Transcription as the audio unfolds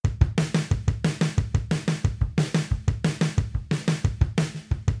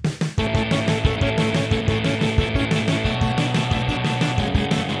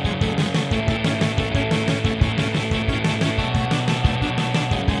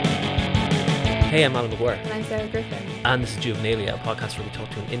Hey, I'm Alan McGuire. And I'm Sarah Griffin. And this is Juvenalia, a podcast where we talk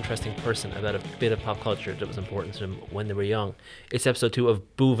to an interesting person about a bit of pop culture that was important to them when they were young. It's episode 2 of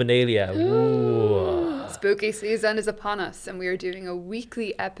Buvenalia. Ooh. Spooky season is upon us, and we are doing a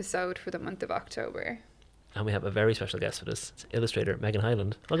weekly episode for the month of October. And we have a very special guest with us. It's illustrator Megan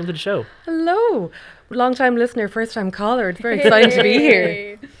Highland. Welcome to the show. Hello. Long-time listener, first-time caller. It's very exciting to be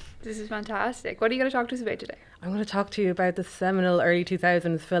here. This is fantastic. What are you going to talk to us about today? I'm going to talk to you about the seminal early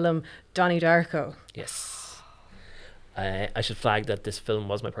 2000s film Donnie Darko. Yes. I should flag that this film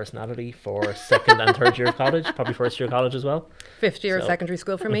was my personality for second and third year of college, probably first year of college as well. Fifth year of secondary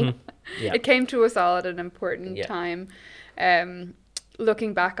school for me. Yeah. It came to us all at an important time.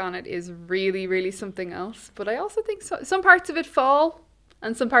 Looking back on it is really, really something else. But I also think some parts of it fall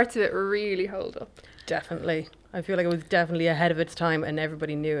and some parts of it really hold up. Definitely. I feel like it was definitely ahead of its time and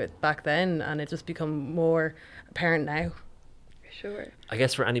everybody knew it back then, and it just become more apparent now. Sure. I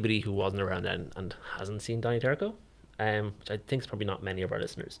guess for anybody who wasn't around then and hasn't seen Donnie Darko, which I think is probably not many of our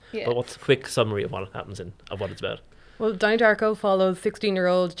listeners. Yeah. But what's a quick summary of what happens of what it's about? Well, Donnie Darko follows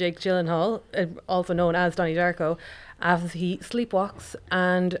 16-year-old Jake Gyllenhaal, also known as Donnie Darko, as he sleepwalks,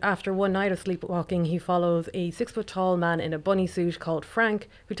 and after one night of sleepwalking, he follows a 6-foot-tall man in a bunny suit called Frank,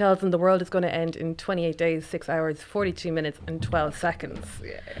 who tells him the world is going to end in 28 days, 6 hours, 42 minutes, and 12 seconds.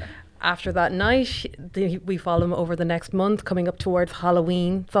 Yeah. After that night, we follow him over the next month, coming up towards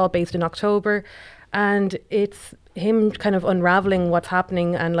Halloween. It's all based in October, and it's him kind of unraveling what's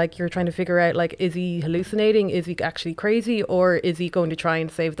happening, and like you're trying to figure out, like, is he hallucinating, is he actually crazy, or is he going to try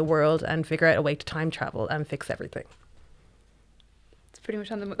and save the world and figure out a way to time travel and fix everything? It's pretty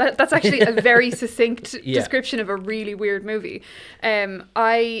much on the that's actually a very succinct description of a really weird movie.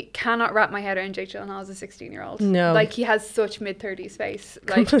 I cannot wrap my head around Jake Gyllenhaal as a 16-year-old. No. Like, he has such mid-30s face.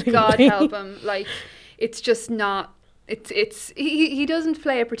 Like, Completely. God help him. Like, it's just not... He doesn't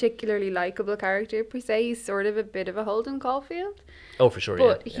play a particularly likable character per se. He's sort of a bit of a Holden Caulfield. Oh, for sure,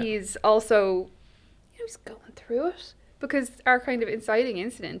 But yeah. he's also, he's going through it. Because our kind of inciting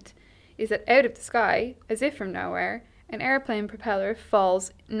incident is that out of the sky, as if from nowhere, an airplane propeller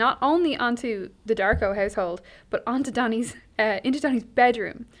falls not only onto the Darko household, but onto into Donnie's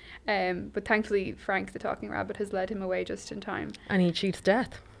bedroom. But thankfully, Frank the Talking Rabbit has led him away just in time. And he cheats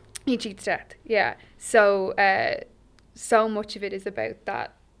death. He cheats death, yeah. So, so much of it is about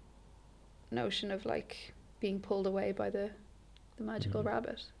that notion of, like, being pulled away by the magical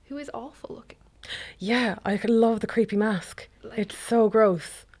rabbit, who is awful looking. Yeah, I could love the creepy mask. Like, It's so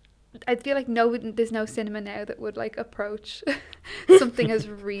gross. I feel like there's no cinema now that would, like, approach something as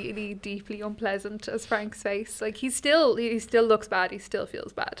really deeply unpleasant as Frank's face. Like, he still looks bad. He still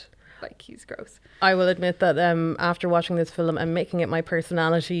feels bad. Like, he's gross. I will admit that after watching this film and making it my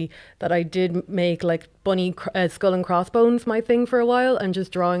personality, that I did make, like, bunny skull and crossbones my thing for a while, and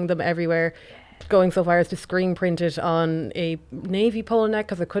just drawing them everywhere. Going so far as to screen print it on a navy polo neck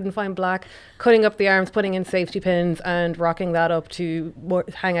because I couldn't find black, cutting up the arms, putting in safety pins, and rocking that up to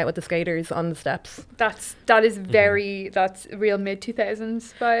hang out with the skaters on the steps. That is very that's real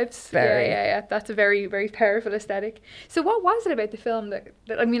mid-2000s vibes. Very. Yeah. That's a very, very powerful aesthetic. So what was it about the film that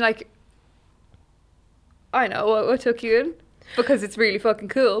I mean, like, I know what took you in? Because it's really fucking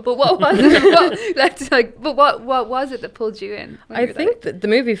cool. But what was it? What was it that pulled you in? I think that the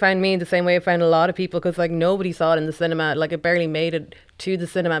movie found me in the same way it found a lot of people, because, like, nobody saw it in the cinema. Like, it barely made it to the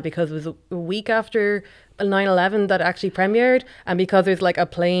cinema because it was a week after 9/11 that actually premiered, and because there's, like, a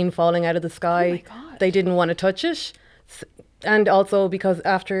plane falling out of the sky, they didn't want to touch it. And also because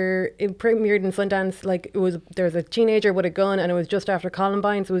after it premiered in Sundance, like, there was a teenager with a gun, and it was just after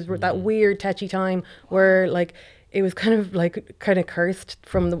Columbine, so it was that weird tetchy time where, like, it was kind of cursed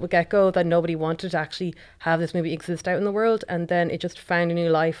from the get-go that nobody wanted to actually have this movie exist out in the world, and then it just found a new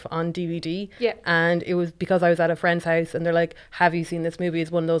life on DVD. Yeah. And it was because I was at a friend's house and they're like, have you seen this movie?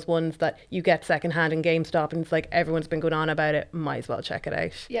 It's one of those ones that you get secondhand in GameStop, and it's like, everyone's been going on about it, might as well check it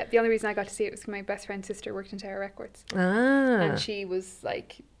out. Yeah, the only reason I got to see it was because my best friend's sister worked in Tower Records. And she was,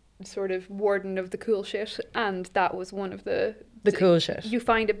 like, sort of warden of the cool shit, and that was one of the cool shit. You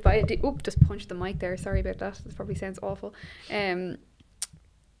find it by just punched the mic there, sorry about that, this probably sounds awful.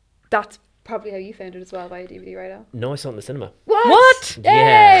 That's probably how you found it as well, via DVD, right, Al? No, I saw it in the cinema. What?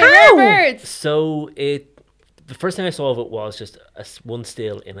 Yeah. How? Birds. So the first thing I saw of it was just one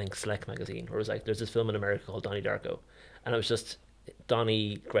still in, like, Select magazine, where it was like, there's this film in America called Donnie Darko, and it was just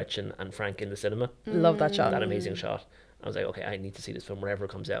Donnie, Gretchen, and Frank in the cinema. Love that shot. That amazing shot. I was like, okay, I need to see this film wherever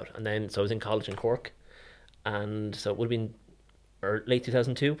it comes out. And then, so I was in college in Cork, and so it would have been late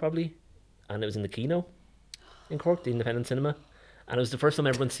 2002 probably, and it was in the Kino in Cork, the independent cinema, and it was the first time I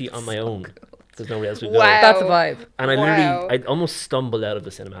ever went to see it on my own. Cool. because nowhere else would go. Wow. That's a vibe. And I Wow. literally, I almost stumbled out of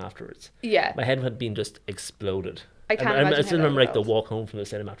the cinema afterwards. Yeah. My head had been just exploded. I can't I imagine still how that remember like the felt. walk home from the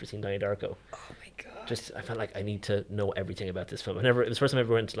cinema after seeing Donnie Darko. Oh my god. Just I felt like I need to know everything about this film. It was the first time I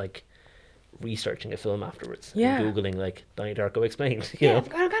ever went like researching a film afterwards. Yeah. And Googling like Donnie Darko explained. You Yeah, know.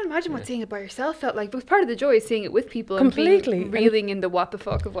 I can't imagine what seeing it by yourself felt like. But part of the joy is seeing it with people Completely. and being reeling in the what the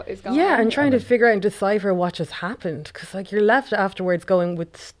fuck of what is going on. Yeah, and trying to figure out and decipher what just happened, because like you're left afterwards going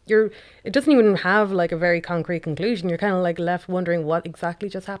with it doesn't even have like a very concrete conclusion. You're kind of like left wondering what exactly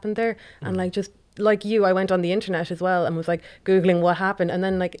just happened there, and like just like you, I went on the internet as well and was like googling what happened, and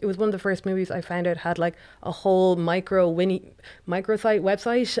then like it was one of the first movies I found out had like a whole microsite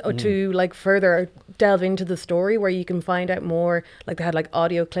website to like further delve into the story, where you can find out more. Like they had like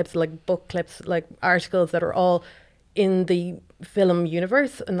audio clips, like book clips, like articles that are all in the film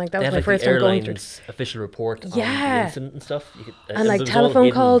universe, and like that They was had my like first the time going through. airline's official report on Yeah. the incident and stuff. And like it was all telephone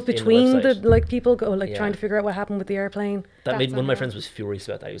hidden calls in the between the website. like people go like Yeah. trying to figure out what happened with the airplane. That made That's one of my unreal. friends was furious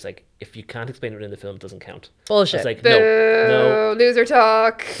about that. He was like, "If you can't explain it in the film, it doesn't count." I Bullshit. was like, Boo, "No, loser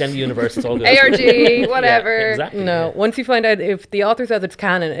talk. send the universe. It's all good." ARG, Yeah, whatever. exactly. No, yeah. once you find out if the author says it's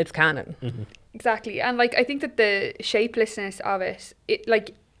canon, it's canon. Exactly. And like I think that the shapelessness of it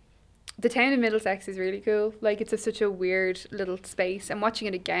like the town of Middlesex is really cool. Like it's such a weird little space. I'm watching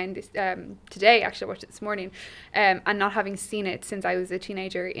it again this today. Actually, I watched it this morning, and not having seen it since I was a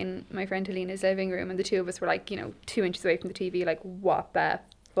teenager in my friend Helena's living room, and the two of us were like 2 inches away from the TV. Like what the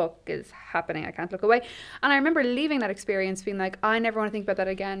fuck is happening? I can't look away. And I remember leaving that experience being like, I never want to think about that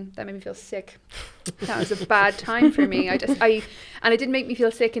again. That made me feel sick. That was a bad time for me. And it did make me feel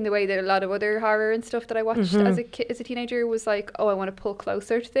sick in the way that a lot of other horror and stuff that I watched as a teenager was like, oh, I want to pull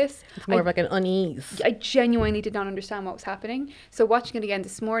closer to this. It's more of like an unease. I genuinely did not understand what was happening. So watching it again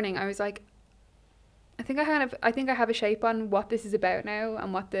this morning, I was like, I think I have a shape on what this is about now,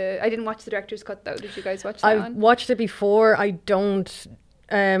 and I didn't watch the director's cut though. Did you guys watch that I've one? watched it before. I don't.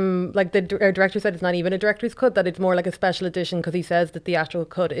 Like the director said, it's not even a director's cut; that it's more like a special edition, because he says that the actual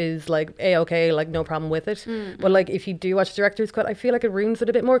cut is like a-okay, like no problem with it. But like if you do watch the director's cut, I feel like it ruins it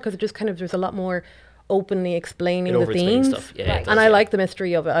a bit more, because it just kind of there's a lot more openly explaining It the over-explains themes. stuff. Yeah, it Right. does, And I yeah. like the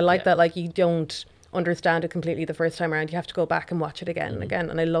mystery of it. I like Yeah. that like you don't understand it completely the first time around. You have to go back and watch it again and again.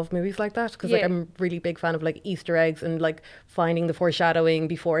 And I love movies like that, because like Yeah. I'm a really big fan of like Easter eggs and like finding the foreshadowing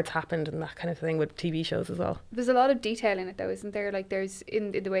before it's happened and that kind of thing with TV shows as well. There's a lot of detail in it though, isn't there? Like there's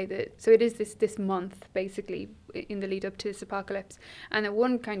in the way that, so it is this month basically in the lead up to this apocalypse, and the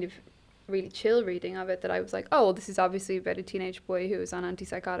one kind of really chill reading of it that I was like, oh well, this is obviously about a teenage boy who is on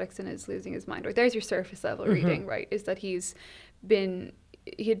antipsychotics and is losing his mind. Right, there's your surface level reading, right? Is that he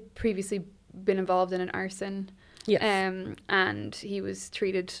had previously been involved in an arson, Yes. and he was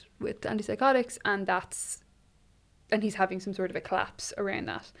treated with antipsychotics, and he's having some sort of a collapse around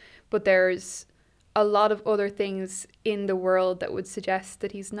that. But there's a lot of other things in the world that would suggest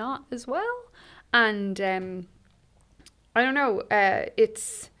that he's not as well. And I don't know.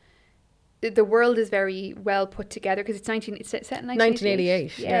 The world is very well put together, because it's set in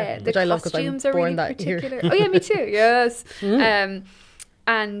 1988, yeah, the which I love 'cause I'm costumes are born really that year. particular. Oh yeah, me too. Yes.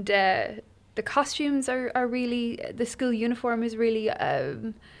 And the costumes are really, the school uniform is really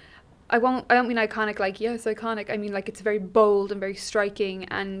I don't mean iconic like, yes, iconic. I mean like it's very bold and very striking,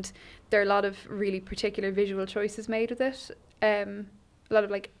 and there are a lot of really particular visual choices made with it. A lot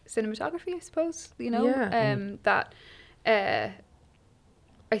of like cinematography, I suppose, Yeah. that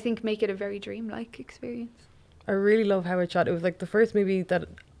I think make it a very dreamlike experience. I really love how it shot. It was like the first movie that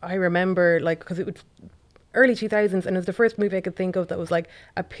I remember, like, because it was early 2000s, and it was the first movie I could think of that was like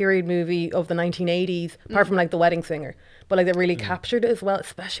a period movie of the 1980s, apart from like The Wedding Singer. But like they really captured it as well,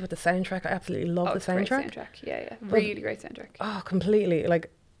 especially with the soundtrack. I absolutely love the It's a great soundtrack. soundtrack. Yeah. Really great soundtrack. Oh, completely.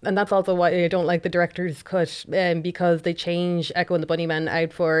 Like, and that's also why I don't like the director's cut, because they change Echo and the Bunnymen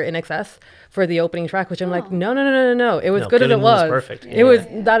out for In Excess for the opening track, which I'm like, no. It was No, good as it Killing was was. perfect. It was,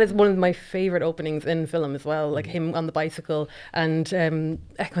 that is one of my favorite openings in film as well. Like him on the bicycle, and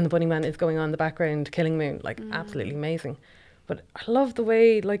Echo and the Bunnyman is going on in the background, Killing Moon, like absolutely amazing. But I love the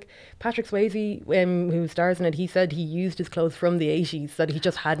way, like, Patrick Swayze, who stars in it, he said he used his clothes from the 80s that he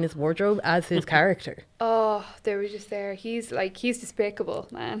just had in his wardrobe as his character. Oh, they were just there. He's despicable,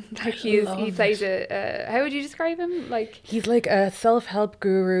 man. Like he plays how would you describe him? Like He's like a self-help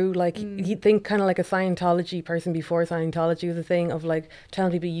guru. Like he'd think kind of like a Scientology person before Scientology was a thing, of like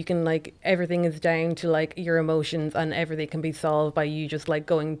telling people you can, like, everything is down to like your emotions, and everything can be solved by you just like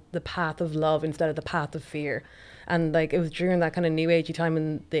going the path of love instead of the path of fear. And like it was during that kind of new agey time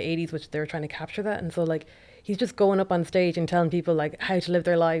in the 80s, which they were trying to capture that. And so like he's just going up on stage and telling people like how to live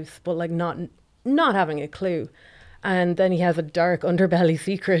their lives, but like not having a clue. And then he has a dark underbelly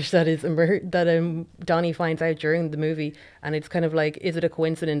secret that is that Donnie finds out during the movie, and it's kind of like, is it a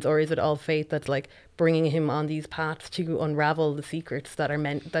coincidence or is it all fate that's like bringing him on these paths to unravel the secrets that are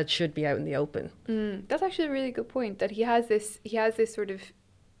meant that should be out in the open? That's actually a really good point. That he has this sort of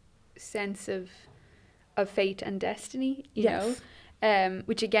sense of fate and destiny, you Yes. know,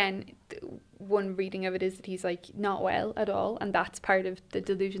 which again, one reading of it is that he's like not well at all, and that's part of the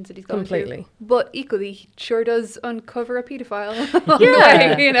delusions that he's going Completely. through. But equally, he sure does uncover a paedophile.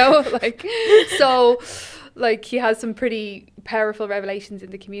 Yeah. You know, like, so, like, he has some pretty powerful revelations in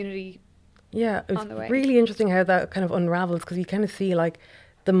the community. Yeah, it's On the way. really interesting how that kind of unravels, because you kind of see like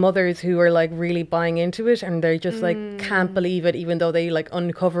the mothers who are like really buying into it, and they just like can't believe it, even though they like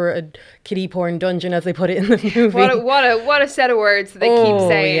uncover a kiddie porn dungeon, as they put it in the movie. What a set of words that they Oh, keep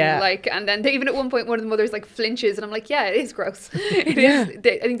saying, yeah. like, and then even at one point one of the mothers like flinches, and I'm like, yeah, it is gross. It Yeah. is.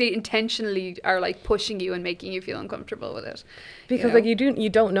 I think they intentionally are like pushing you and making you feel uncomfortable with it. Because know? like you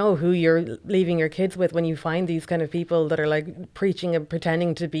don't know who you're leaving your kids with when you find these kind of people that are like preaching and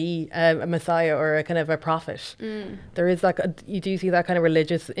pretending to be a messiah or a kind of a prophet. There is that, you do see that kind of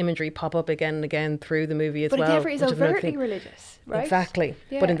religious imagery pop up again and again through the movie as But well. it never is which another overtly thing. religious, right? Exactly.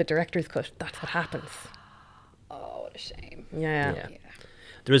 But Yeah. in the director's cut, that's what happens. Oh, what a shame. Yeah. Yeah.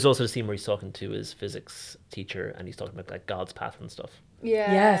 There is also the scene where he's talking to his physics teacher, and he's talking about like God's path and stuff.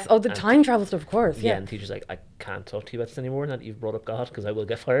 Yeah. Yes. Oh, the And- time travel stuff, of course. Yeah, Yeah. and the teacher's like, I can't talk to you about this anymore now that you've brought up God, because I will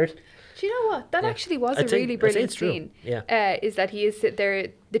get fired. Do you know what? That Yeah. actually was I'd a say- really I'd say brilliant it's true. scene. Yeah. Is that he is sit there.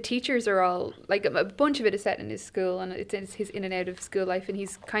 The teachers are all like a bunch of it is set in his school, and it's his in and out of school life, and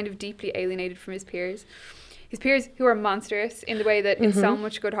he's kind of deeply alienated from his peers. His peers who are monstrous in the way that in so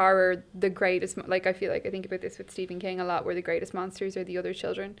much good horror, the greatest, like I feel like I think about this with Stephen King a lot, where the greatest monsters are the other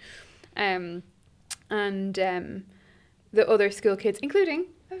children, and the other school kids, including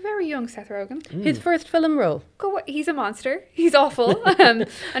a very young Seth Rogen. His first film role. He's a monster. He's awful, and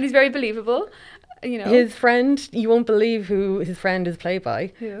he's very believable. You know, His friend, you won't believe who his friend is played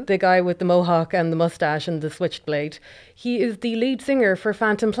by. Who? The guy with the mohawk and the mustache and the switchblade. He is the lead singer for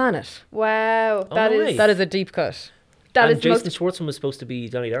Phantom Planet. wow, Oh, that no is way. That is a deep cut. that and is the Jason most. Schwartzman was supposed to be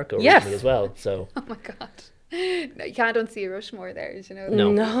Donnie Darko Yes. originally as well. So Oh my god, no, you can't unsee Rushmore there. You know, No.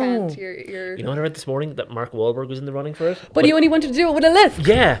 You No. can't. You're you know what I read this morning? That Mark Wahlberg was in the running for it. But he only wanted to do it with a lisp,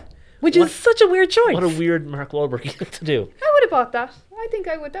 Yeah. which What- is such a weird choice. What a weird Mark Wahlberg to do. I would have bought that. I think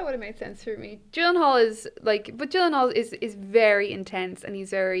I would. That would have made sense for me. Gyllenhaal is like, but Gyllenhaal is very intense, and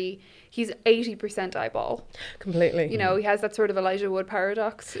he's 80% eyeball. Completely. You know, he has that sort of Elijah Wood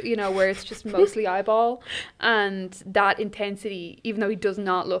paradox, you know, where it's just mostly eyeball. And that intensity, even though he does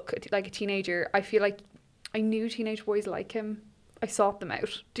not look like a teenager, I feel like I knew teenage boys like him. I sought them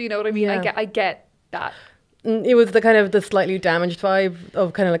out. Do you know what I mean? Yeah. I get that. It was the kind of the slightly damaged vibe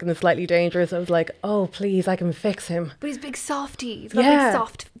of kind of like in the slightly dangerous. I was like, oh, please, I can fix him. But he's a big softy. He's got Yeah. big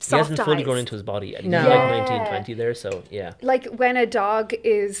soft He hasn't fully eyes. grown into his body yet. He's No. like Yeah. 19, 20 there, so yeah. Like when a dog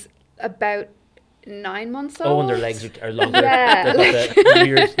is about 9 months old. Oh, and their legs are longer. Yeah. They've got the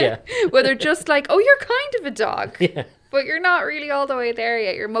weird, yeah. Where they're just like, oh, you're kind of a dog. Yeah. But you're not really all the way there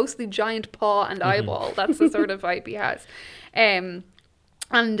yet. You're mostly giant paw and eyeball. That's the sort of vibe he has.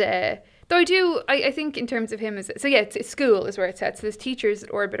 Though I think in terms of him, so yeah, it's school is where it's at. So there's teachers that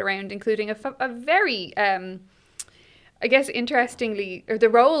orbit around, including a very, I guess, interestingly, or the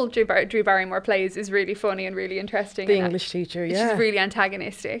role Drew Barrymore plays is really funny and really interesting. The and English teacher, yeah. She's really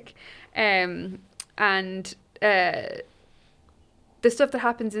antagonistic. The stuff that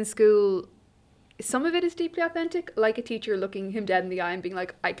happens in school, some of it is deeply authentic, like a teacher looking him dead in the eye and being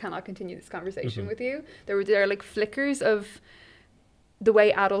like, I cannot continue this conversation with you. There are like flickers of the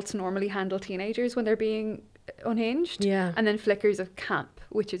way adults normally handle teenagers when they're being unhinged. Yeah. And then flickers of camp,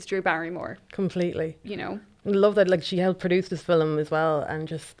 which is Drew Barrymore, Completely. you know. I love that, like, she helped produce this film as well,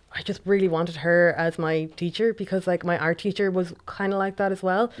 and I just really wanted her as my teacher, because like my art teacher was kind of like that as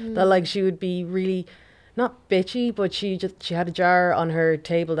well. That like she would be really not bitchy, but she had a jar on her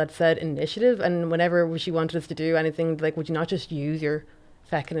table that said initiative, and whenever she wanted us to do anything, like, would you not just use your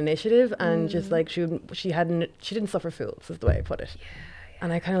feckin' initiative? And just like she didn't suffer fools, is the way I put it.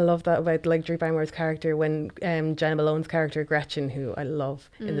 And I kind of love that about like Drew Barrymore's character when Jenna Malone's character Gretchen, who I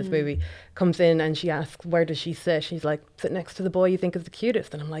love in this movie, comes in and she asks, where does she sit? She's like, sit next to the boy you think is the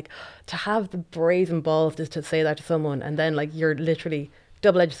cutest. And I'm like, to have the brazen balls just to say that to someone, and then like you're literally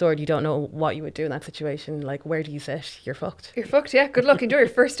double-edged sword, you don't know what you would do in that situation. Like, where do you sit? You're fucked. You're fucked, yeah. Good luck. Enjoy your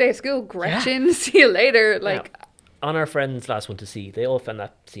first day of school, Gretchen. See you later. Like, On our friends' last one to see, they all found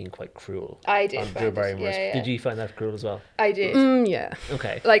that scene quite cruel. I did On find Drew it, Barrymore's. yeah. Did you find that cruel as well? I did. Yeah.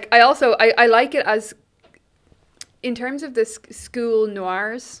 Okay. Like, I also, I like it as, in terms of the school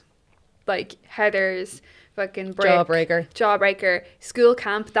noirs, like Heathers, fucking brick, jawbreaker, school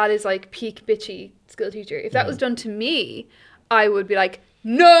camp, that is like peak bitchy school teacher. If that was done to me, I would be like,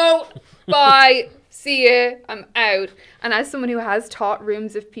 no, bye, see ya, I'm out. And as someone who has taught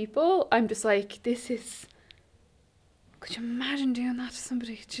rooms of people, I'm just like, could you imagine doing that to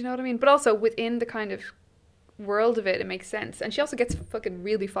somebody? Do you know what I mean? But also within the kind of world of it makes sense. And she also gets fucking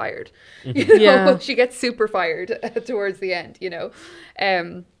really fired. You know? Yeah. She gets super fired towards the end, you know.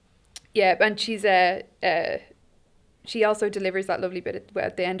 Yeah, and she's she also delivers that lovely bit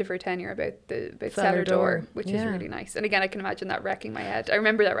at the end of her tenure about cellar door, which is really nice. And again, I can imagine that wrecking my head. I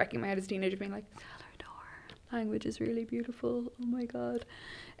remember that wrecking my head as a teenager, being like, cellar door, language is really beautiful. Oh my god.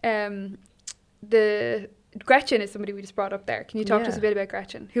 The Gretchen is somebody we just brought up there. Can you talk to us a bit about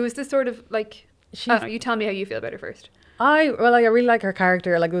Gretchen? Who is this sort of like, I don't know, you tell me how you feel about her first. I really like her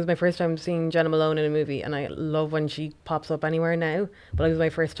character. Like, it was my first time seeing Jenna Malone in a movie, and I love when she pops up anywhere now. But it was my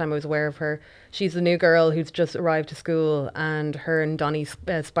first time I was aware of her. She's the new girl who's just arrived to school, and her and Donnie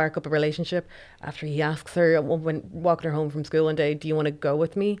spark up a relationship after he asks her when walking her home from school one day, "Do you want to go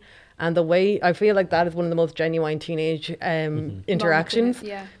with me?" And the way, I feel like that is one of the most genuine teenage interactions.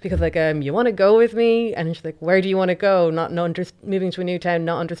 Yeah. Because like, you want to go with me? And she's like, where do you want to go? Not moving to a new town,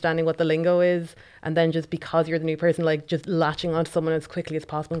 not understanding what the lingo is. And then just because you're the new person, like just latching onto someone as quickly as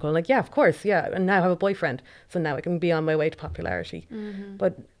possible and going like, yeah, of course, yeah. And now I have a boyfriend. So now I can be on my way to popularity.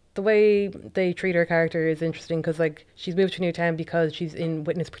 But the way they treat her character is interesting because like she's moved to a new town because she's in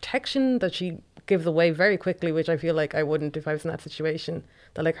witness protection that she gives away very quickly, which I feel like I wouldn't if I was in that situation.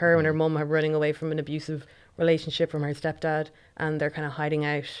 That like her and her mum are running away from an abusive relationship from her stepdad, and they're kind of hiding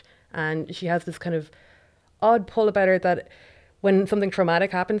out. And she has this kind of odd pull about her that when something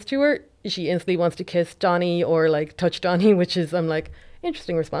traumatic happens to her, she instantly wants to kiss Donnie or like touch Donnie, which is, I'm like,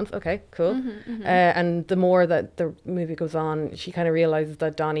 interesting response. Okay, cool. And the more that the movie goes on, she kind of realizes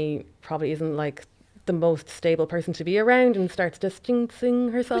that Donnie probably isn't like the most stable person to be around and starts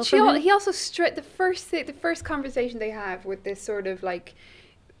distancing herself. But he also the first conversation they have with this sort of like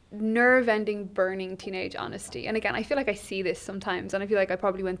nerve-ending, burning teenage honesty. And again, I feel like I see this sometimes, and I feel like I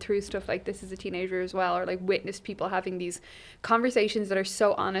probably went through stuff like this as a teenager as well, or like witnessed people having these conversations that are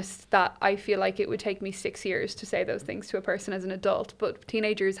so honest that I feel like it would take me 6 years to say those things to a person as an adult. But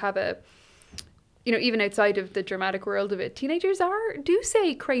teenagers have even outside of the dramatic world of it, teenagers do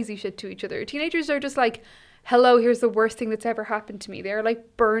say crazy shit to each other. Teenagers are just like, hello, here's the worst thing that's ever happened to me. They're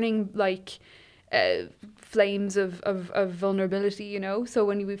like burning like flames of vulnerability, you know. So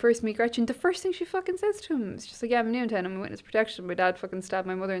when we first meet Gretchen, the first thing she fucking says to him is just like, yeah, I'm in Newtown, I'm in witness protection. My dad fucking stabbed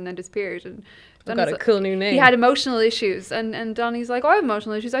my mother and then disappeared. And I've got a cool new name. He had emotional issues, and Donnie's like, oh, I have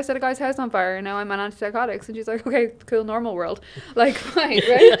emotional issues. I set a guy's house on fire and now I'm on antipsychotics. And she's like, okay, cool, normal world. Like, fine,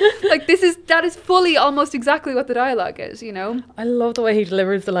 right? Like, that is fully almost exactly what the dialogue is, you know. I love the way he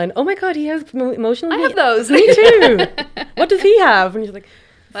delivers the line, oh my god, he has emotional. I have those. Me too. What does he have? And she's like,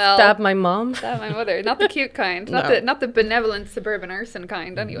 well, stab my mom. Stab my mother. Not the cute kind. Not the benevolent suburban arson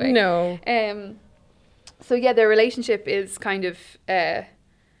kind, anyway. No. So yeah, their relationship is kind of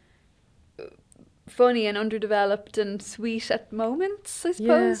funny and underdeveloped and sweet at moments, I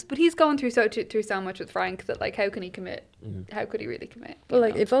suppose. Yeah. But he's going through so much with Frank that like, how can he commit? How could he really commit? Well,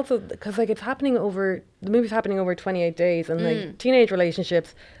 like, it's also because like the movie's happening over 28 days, and like teenage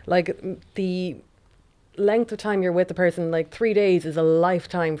relationships, like the length of time you're with the person, like 3 days is a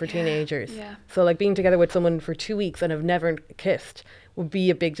lifetime for teenagers. Yeah. So like being together with someone for 2 weeks and have never kissed would be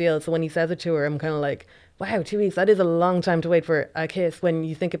a big deal. So when he says it to her, I'm kind of like, wow, 2 weeks, that is a long time to wait for a kiss. When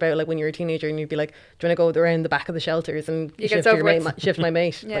you think about like when you're a teenager and you'd be like, do you want to go around the back of the shelters and shift my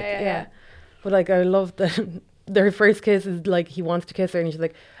mate? Yeah. But like, I love that their first kiss is like, he wants to kiss her and she's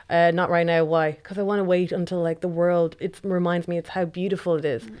like, not right now. Why? Because I want to wait until like the world, it reminds me it's how beautiful it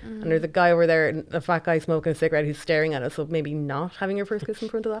is. And there's a guy over there, a fat guy smoking a cigarette who's staring at us. So maybe not having your first kiss in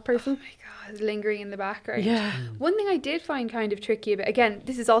front of that person. Oh my God, lingering in the background. Yeah. One thing I did find kind of tricky about, again,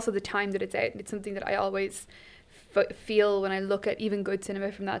 this is also the time that it's out. It's something that I always feel when I look at even good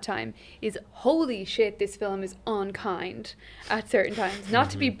cinema from that time, is holy shit, this film is unkind at certain times. Not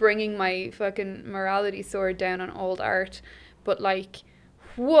to be bringing my fucking morality sword down on old art, but like,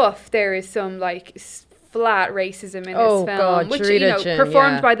 woof, there is some like flat racism in this film, God, which Sharita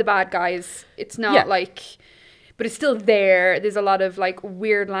performed by the bad guys. It's not like, but it's still there. There's a lot of like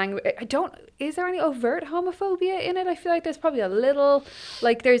weird language. Is there any overt homophobia in it? I feel like there's probably a little,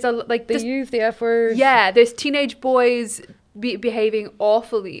 like there's a like they use the F word. Yeah, there's teenage boys behaving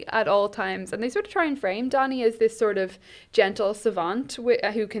awfully at all times, and they sort of try and frame Donnie as this sort of gentle savant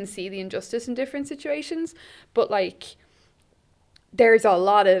who can see the injustice in different situations, but like, there's a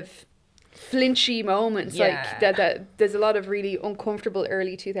lot of flinchy moments, like that there's a lot of really uncomfortable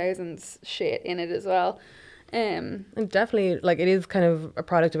early 2000s shit in it as well. Um, And definitely, like, it is kind of a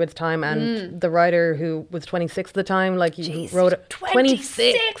product of its time. And the writer who was 26 at the time, like, he Jeez, wrote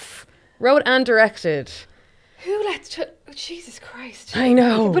 26? wrote and directed. who lets Jesus Christ. I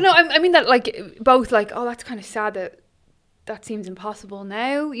know. But no, I mean that like both like, oh, that's kind of sad that seems impossible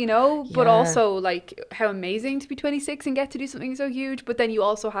now, you know, but Yeah. also like how amazing to be 26 and get to do something so huge. But then you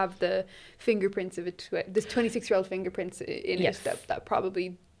also have the fingerprints of this 26-year-old fingerprints in Yes. it that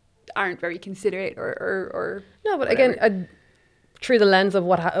probably aren't very considerate or No, but whatever. again, through the lens of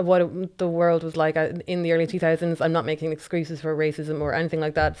the world was like in the early 2000s, I'm not making excuses for racism or anything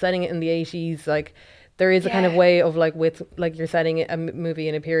like that. Setting it in the 80s, like, there is a kind of Yeah. way of like with like you're setting a movie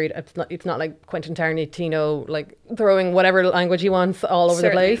in a period. It's not like Quentin Tarantino like throwing whatever language he wants all over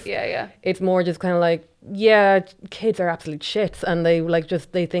Certainly, the place. yeah. It's more just kind of like, yeah, kids are absolute shits, and they like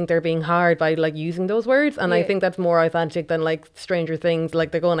just they think they're being hard by like using those words, and I Yeah. think that's more authentic than like Stranger Things.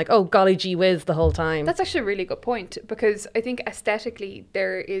 Like they're going like, oh golly gee whiz the whole time. That's actually a really good point, because I think aesthetically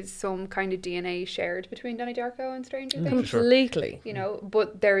there is some kind of DNA shared between Donnie Darko and Stranger Things, sure. Completely you know,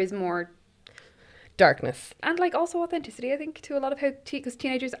 but there is more, darkness. and like also authenticity, I think, to a lot of how, because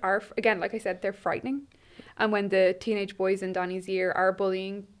teenagers are, again, like I said, they're frightening. And when the teenage boys in Donnie's year are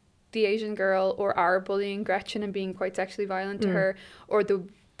bullying the Asian girl, or are bullying Gretchen and being quite sexually violent to her, or the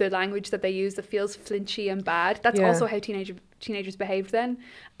language that they use that feels flinchy and bad, that's Yeah. also how teenagers behaved then.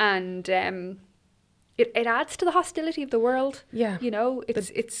 And it adds to the hostility of the world. Yeah. You know,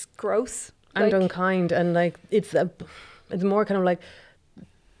 it's gross. And Like, unkind, and like it's more kind of like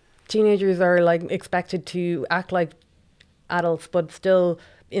teenagers are like expected to act like adults, but still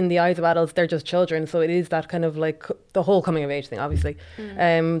in the eyes of adults they're just children. So it is that kind of like the whole coming of age thing, obviously.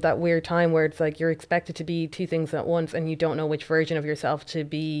 That weird time where it's like you're expected to be two things at once, and you don't know which version of yourself to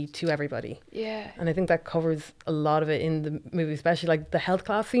be to everybody. yeah. And I think that covers a lot of it in the movie, especially like the health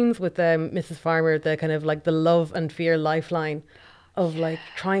class scenes with Mrs. Farmer, the kind of like the love and fear lifeline of like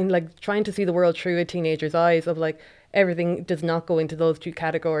trying to see the world through a teenager's eyes, of like everything does not go into those two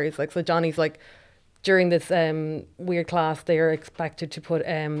categories. Like, so Johnny's like, during this weird class, they are expected to put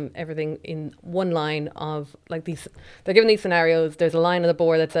everything in one line of like these. They're given these scenarios. There's a line on the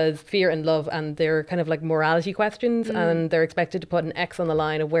board that says fear and love, and they're kind of like morality questions, and they're expected to put an X on the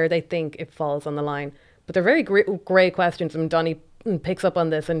line of where they think it falls on the line. But they're very grey questions, and Donnie picks up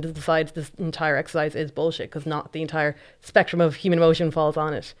on this and decides this entire exercise is bullshit because not the entire spectrum of human emotion falls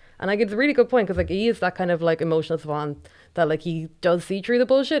on it. And like, it's a really good point, because like he is that kind of like emotional savant that like he does see through the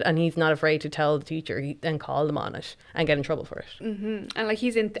bullshit, and he's not afraid to tell the teacher and call them on it and get in trouble for it. And like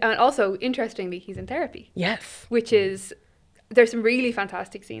and also interestingly, he's in therapy, Yes. which is, there's some really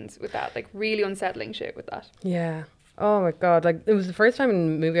fantastic scenes with that, like really unsettling shit with that. Yeah. Oh my god! Like, it was the first time in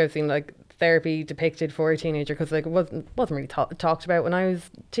a movie I've seen like therapy depicted for a teenager, because like it wasn't really talked about when I was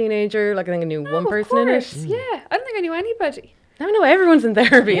a teenager. Like, I think I knew one of person in it. course, yeah. I don't think I knew anybody. Now I know everyone's in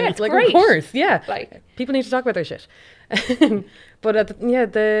therapy. Yeah, and it's like, great. of course, yeah. Like, People need to talk about their shit. But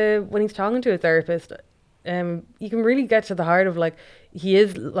when he's talking to a therapist, you can really get to the heart of like, he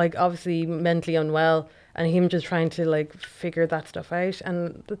is like obviously mentally unwell, and him just trying to like figure that stuff out.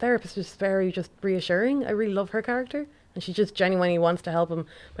 And the therapist is very just reassuring. I really love her character, and she just genuinely wants to help him.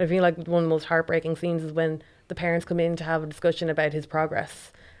 But I feel like one of the most heartbreaking scenes is when the parents come in to have a discussion about his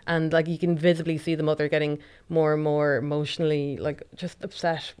progress. And like, you can visibly see the mother getting more and more emotionally like just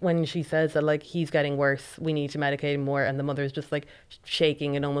upset when she says that like, he's getting worse, we need to medicate him more, and the mother is just like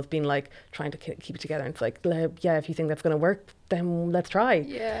shaking and almost being like trying to keep it together. And it's like, yeah, if you think that's going to work, then let's try.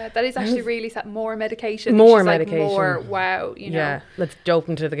 yeah, that is actually really sad. More medication. More She's like, medication. more, wow, you know. Yeah, let's dope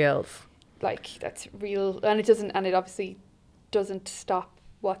him to the gills. Like, that's real. And it obviously doesn't stop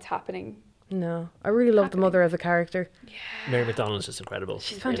what's happening. No, I really love the mother as a character. Mary McDonnell's just incredible.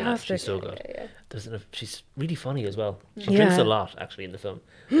 She's in that. fantastic. She's so good. Yeah. She's really funny as well. She Yeah. drinks a lot actually in the film.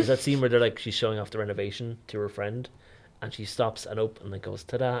 There's that scene where they're like, she's showing off the renovation to her friend, and she stops and like goes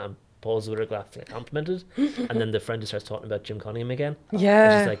ta-da and pauses with her glass to get complimented, and then the friend just starts talking about Jim Cunningham again.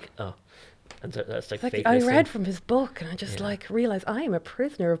 Yeah. And she's like, oh, and so that's like Like, fake I listening. read from his book, and I just Yeah. like realized I am a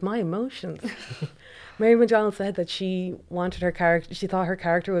prisoner of my emotions. Mary McDonnell said that she wanted her character. She thought her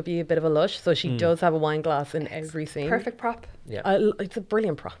character would be a bit of a lush, so she does have a wine glass in every scene. Perfect prop. Yeah. It's a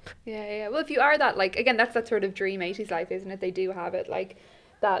brilliant prop. Yeah. Well, if you are that, like, again, that's that sort of dream 80s life, isn't it? They do have it, like,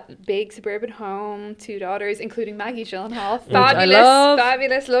 that big suburban home, 2 daughters, including Maggie Gyllenhaal. Fabulous. love.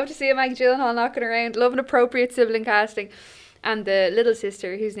 Fabulous. Love to see a Maggie Gyllenhaal knocking around. Love an appropriate sibling casting. And the little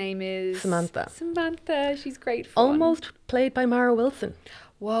sister, whose name is... Samantha. Samantha. She's great fun. Almost played by Mara Wilson.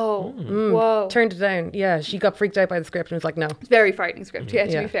 Whoa. Whoa. Turned it down. Yeah, she got freaked out by the script and was like, no. It's very frightening script, yeah,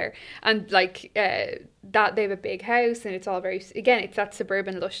 to Yeah. be fair. And like that they have a big house and it's all very, again, it's that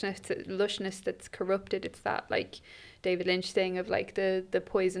suburban lushness that's corrupted. It's that like David Lynch thing of like the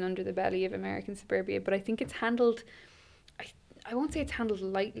poison under the belly of American suburbia. But I think it's handled, I won't say it's handled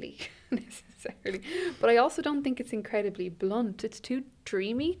lightly necessarily, but I also don't think it's incredibly blunt. It's too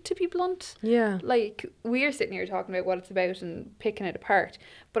dreamy to be blunt. Yeah. Like, we're sitting here talking about what it's about and picking it apart.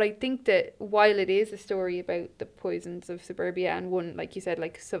 But I think that while it is a story about the poisons of suburbia and one, like you said,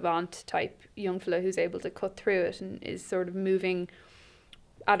 like savant type young fella who's able to cut through it and is sort of moving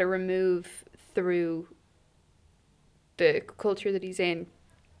at a remove through the culture that he's in,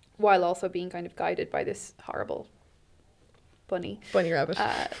 while also being kind of guided by this horrible bunny. Bunny rabbit.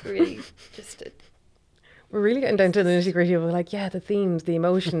 Really just... We're really getting down to the nitty gritty of like, yeah, the themes, the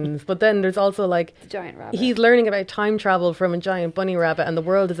emotions. But then there's also like, the giant rabbit. he's learning about time travel from a giant bunny rabbit and the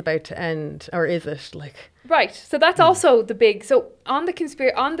world is about to end. Or is it? Like, Right. So that's also the big. So on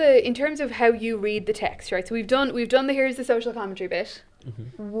the in terms of how you read the text, right? So we've done the here's the social commentary bit.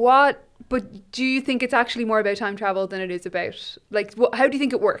 But do you think it's actually more about time travel than it is about like how do you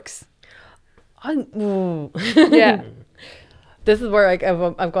think it works? Yeah. This is where like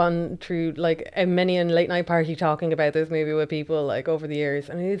I've gone through like a many and late night party talking about this movie with people like over the years,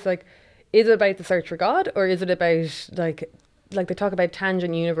 and it's like, is it about the search for God or is it about like they talk about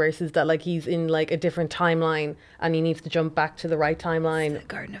tangent universes that like he's in like a different timeline and he needs to jump back to the right timeline. The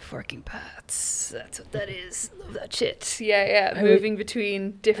Garden of Forking Paths. That's what that is. Love that shit. Yeah. Moving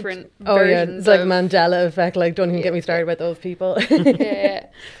between different versions. It's like of, Mandela effect. Like, don't even get me started about those people. yeah.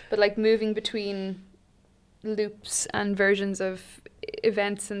 But like moving between loops and versions of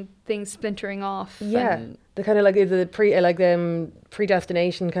events and things splintering off. Yeah. And The kind of like, is it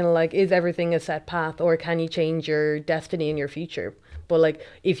predestination, kind of like, is everything a set path or can you change your destiny in your future? But like,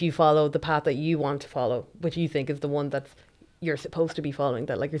 if you follow the path that you want to follow, which you think is the one that's you're supposed to be following,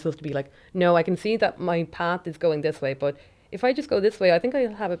 that like you're supposed to be like, no, I can see that my path is going this way, but if I just go this way, I think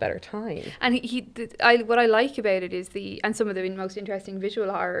I'll have a better time. And what I like about it is and some of the most interesting visual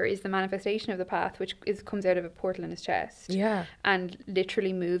horror is the manifestation of the path, which comes out of a portal in his chest. Yeah. And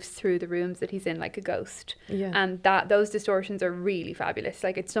literally moves through the rooms that he's in like a ghost. Yeah. And those distortions are really fabulous.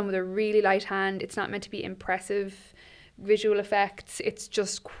 Like, it's some of the really light hand. It's not meant to be impressive visual effects. It's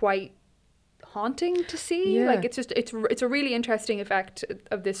just quite haunting to see. Yeah. Like, it's a really interesting effect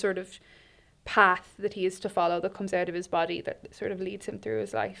of this sort of path that he is to follow that comes out of his body that sort of leads him through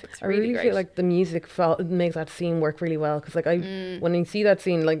his life. It's I really really great. feel like the music makes that scene work really well, because like when you see that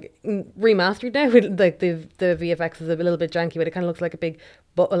scene like remastered now, with like the VFX is a little bit janky, but it kind of looks like a big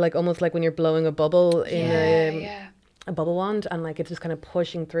like almost like when you're blowing a bubble in a bubble wand, and like it's just kind of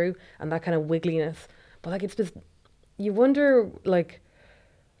pushing through and that kind of wiggliness. But like it's just, you wonder like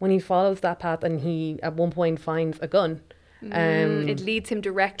when he follows that path and he at one point finds a gun. It leads him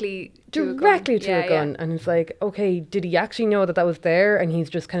directly to a gun. And it's like, okay, did he actually know that was there and he's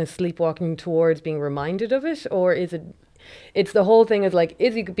just kind of sleepwalking towards being reminded of it? Or is it's the whole thing is like,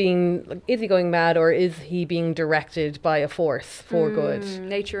 is he going mad, or is he being directed by a force for good?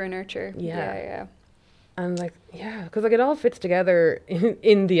 Nature and nurture. Yeah. And like, yeah, because like it all fits together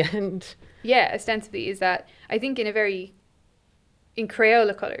in the end. Yeah, ostensibly is that, I think in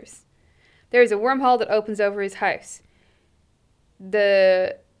Crayola colours, there is a wormhole that opens over his house.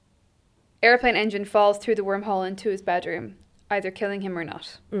 The airplane engine falls through the wormhole into his bedroom, either killing him or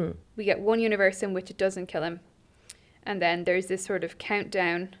not. We get one universe in which it doesn't kill him. And then there's this sort of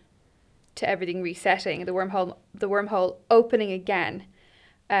countdown to everything resetting, the wormhole opening again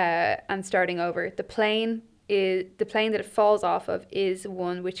and starting over. The plane that it falls off of is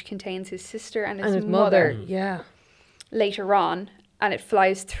one which contains his sister and his mother. Yeah. Later on, and it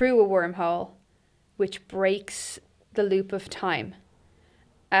flies through a wormhole which breaks the loop of time.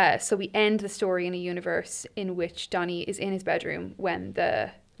 So we end the story in a universe in which Donnie is in his bedroom when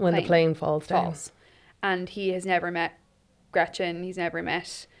the plane falls down. And he has never met Gretchen. He's never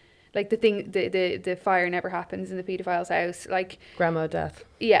met, like, the fire never happens in the paedophile's house. Like, grandma death.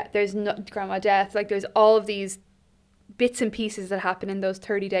 Yeah, there's no grandma death. Like, there's all of these bits and pieces that happen in those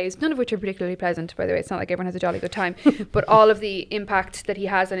 30 days, none of which are particularly pleasant, by the way. It's not like everyone has a jolly good time. But all of the impact that he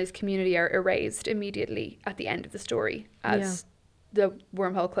has on his community are erased immediately at the end of the story as the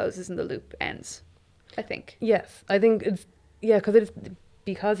wormhole closes and the loop ends, I think. Yes, I think it's,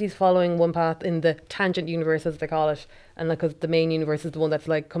 because he's following one path in the tangent universe, as they call it, and like, because the main universe is the one that's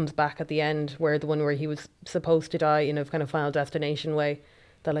like comes back at the end, where the one where he was supposed to die in a kind of Final Destination way,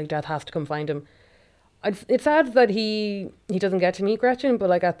 that like death has to come find him. It's sad that he doesn't get to meet Gretchen, but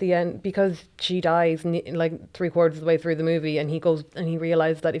like at the end, because she dies like 3/4 of the way through the movie, and he goes and he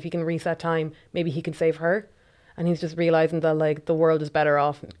realizes that if he can reset time, maybe he can save her, and he's just realizing that like the world is better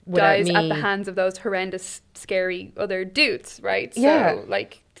off without Dies me. at the hands of those horrendous, scary other dudes, right? Yeah. So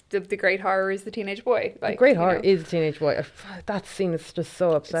like the great horror is the teenage boy. Like, The great you horror know. is Teenage Boy. That scene is just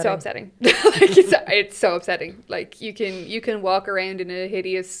so It's upsetting. so upsetting. Like, it's so upsetting. Like you can walk around in a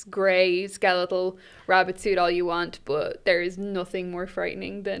hideous grey skeletal rabbit suit all you want, but there is nothing more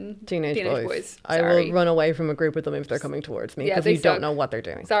frightening than Teenage boys. I Sorry. will run away from a group of them if they're coming towards me Yeah, because they you don't suck. know what they're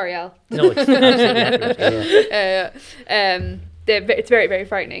doing. Sorry, Al. No, it's absolutely accurate. Yeah. It's very, very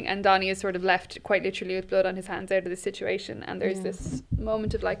frightening, and Donnie is sort of left quite literally with blood on his hands out of this situation, and there's this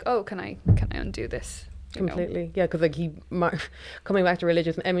moment of like, oh, can I undo this? You know? Completely, yeah, because like coming back to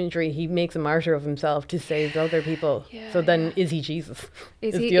religious imagery, he makes a martyr of himself to save other people. Yeah, So then, is he Jesus?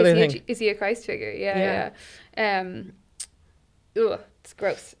 Is the he other thing. is he a Christ figure? Yeah. It's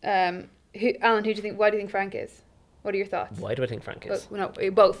gross. Alan, who do you think? Why do you think Frank is? What are your thoughts? Why do I think Frank is? No,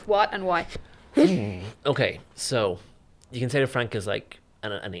 both. What and why? Okay, so you can say that Frank is like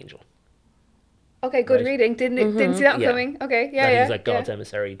an angel. Okay, good Right. reading. Didn't see that one Yeah. coming. Okay, yeah, That yeah. he's like God's yeah.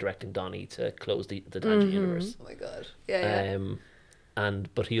 emissary directing Donnie to close the Tangent universe. Oh my god. Yeah.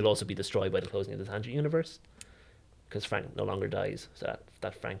 But he'll also be destroyed by the closing of the Tangent universe because Frank no longer dies, so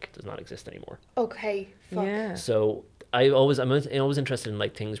that Frank does not exist anymore. Okay. Fuck. Yeah. So I'm always interested in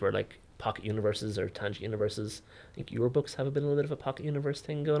like things where like pocket universes or tangent universes. I think your books have a little bit of a pocket universe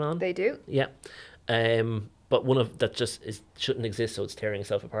thing going on. They do. Yeah. But one of that just shouldn't exist, so it's tearing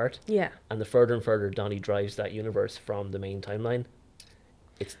itself apart. Yeah. And the further and further Donnie drives that universe from the main timeline,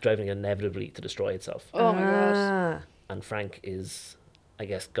 it's driving it inevitably to destroy itself. Oh my god. Ah. And Frank is, I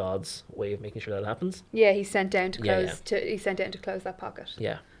guess, God's way of making sure that happens. Yeah, he's sent down to Yeah, close he's sent down to close that pocket.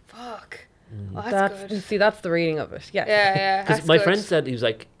 Yeah. Fuck. Oh, that's good. See, that's the reading of it. Yeah. Yeah, yeah. Because That's my good. friend said, I was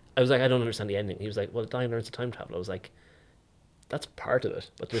like, I don't understand the ending. He was like, well, Donnie learns to time travel. I was like, that's part of it,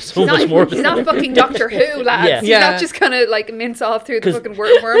 but there's so much more. He's not fucking Doctor Who, lads. Yeah. He's Yeah. not just gonna like mince off through the 'Cause fucking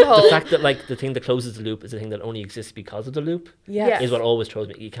wormhole. The fact that like the thing that closes the loop is the thing that only exists because of the loop Yes. is what always throws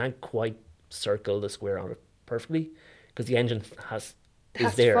me. You can't quite circle the square on it perfectly because the engine Has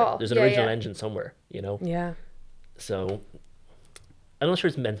is to there. fall. There's an Yeah, original yeah. engine somewhere, you know. Yeah. So I'm not sure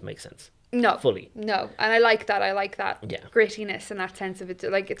it's meant to make sense No. fully. No, and I like that. I like that Yeah. grittiness and that sense of it.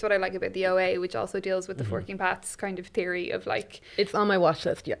 Like it's what I like about the OA, which also deals with the forking paths kind of theory of like It's on my watch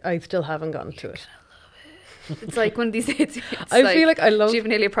list. Yeah, I still haven't gotten to it. it's like one of these. It's I feel like I love.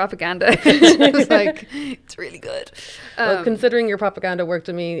 juvenilia propaganda. It's like it's really good. Well, considering your propaganda worked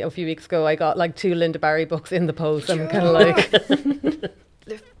on me a few weeks ago, I got like 2 Linda Barry books in the post. I'm kind of like.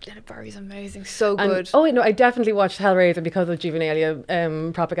 Linda Barry's amazing, so And, good. oh wait, no, I definitely watched Hellraiser because of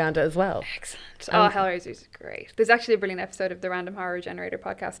Juvenilia propaganda as well. Excellent. Hellraiser's great. There's actually a brilliant episode of the Random Horror Generator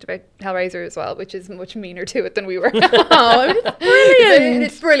podcast about Hellraiser as well, which is much meaner to it than we were. Oh, it's brilliant.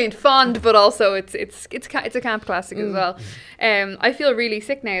 It's brilliant, fond, but also it's a camp classic as well. I feel really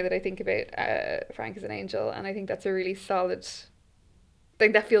sick now that I think about Frank as an angel, and I think that's a really solid. I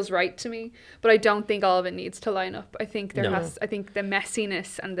think that feels right to me, but I don't think all of it needs to line up. I think I think the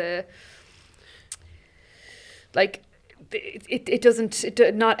messiness and the like, it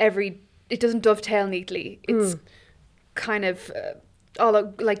doesn't dovetail neatly. It's kind of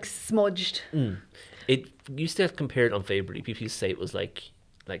all like smudged. It used to have compared unfavorably. People used to say it was like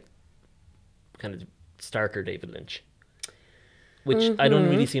kind of starter David Lynch, which I don't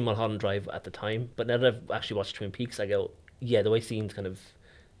really see Mulholland Drive at the time. But now that I've actually watched Twin Peaks, I go, yeah, the way scenes kind of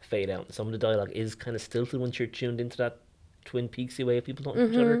fade out. Some of the dialogue is kind of stilted once you're tuned into that Twin Peaksy way of people talking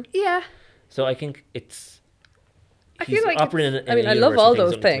to each other. Yeah. So I think it's. I he's feel like operating in I mean, a I love universe all where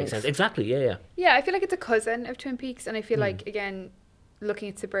those don't need to make things. sense. Exactly. Yeah. Yeah. Yeah, I feel like it's a cousin of Twin Peaks, and I feel like, again, looking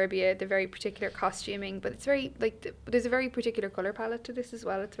at Suburbia, the very particular costuming, but it's very like there's a very particular color palette to this as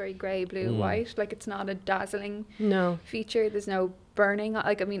well. It's very grey, blue, white. Like it's not a dazzling No. feature. There's no burning.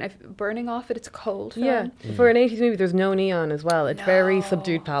 Like I mean, burning off it. It's a cold film. Yeah. For an 80s movie, there's no neon as well. It's very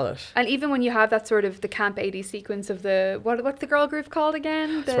subdued palette. And even when you have that sort of the camp 80s sequence of the what's the girl group called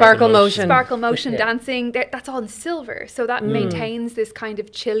again? The Sparkle motion. Sparkle motion Yeah. dancing. That's all in silver, so that maintains this kind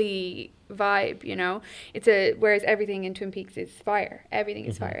of chilly vibe. You know, whereas everything in Twin Peaks is fire. Everything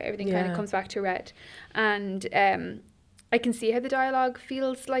is fire. Everything kind Yeah. of comes back to red, and I can see how the dialogue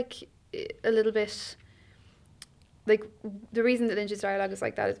feels like a little bit. Like the reason that Lynch's dialogue is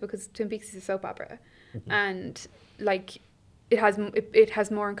like that is because Twin Peaks is a soap opera, and like it has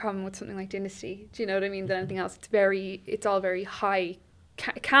more in common with something like Dynasty. Do you know what I mean? Than anything else. It's all very high.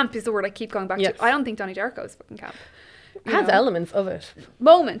 Camp is the word I keep going back Yes. to. I don't think Donnie Darko is fucking camp. It has elements of it.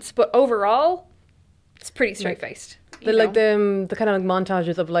 Moments, but overall, It's pretty straight faced. The kind of like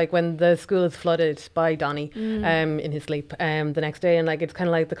montages of like when the school is flooded by Donnie in his sleep the next day, and like it's kind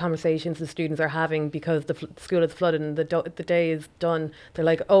of like the conversations the students are having because the school is flooded and the day is done. They're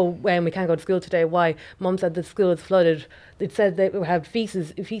like, oh, we can't go to school today. Why? Mum said the school is flooded. It said they would have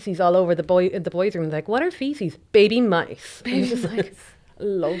feces all over the boys' room. Like, what are feces? Baby mice. And it's just like,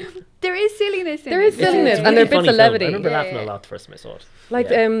 love. There is silliness in There it. is silliness, It's and there are really bits of funny film. levity. I remember Yeah, laughing yeah. a lot the first time I saw it. Like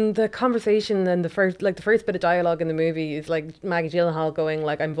Yeah. the conversation and the first bit of dialogue in the movie is like Maggie Gyllenhaal going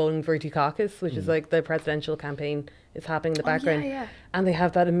like, I'm voting for Dukakis, which is like the presidential campaign is happening in the background. Yeah. And they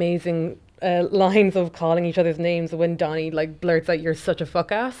have that amazing lines of calling each other's names when Donnie like blurts out, "You're such a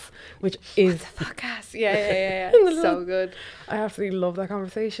fuck ass," which is Fuck ass. Yeah. In the So good. I absolutely love that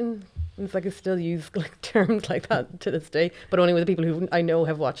conversation. And it's like I still use like terms like that to this day, but only with the people who I know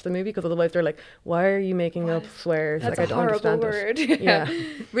have watched the movie, because otherwise they're like, "Why are you making up swears?" That's like a I don't horrible understand it. word. Yeah.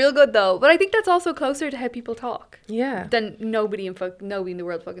 Real good though. But I think that's also closer to how people talk. Yeah. Then nobody in the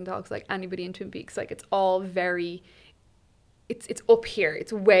world fucking talks like anybody in Twin Peaks. Like it's all very, it's up here.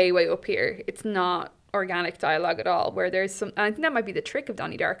 It's way up here. It's not organic dialogue at all. Where there's some, and I think that might be the trick of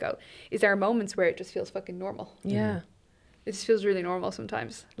Donnie Darko. Is there are moments where it just feels fucking normal. Yeah. It just feels really normal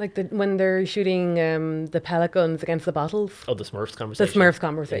sometimes. Like when they're shooting the pellet guns against the bottles. Oh, the Smurfs The conversation. Smurfs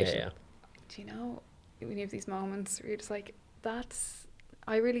conversation. Yeah. Do you know when you have these moments where you're just like,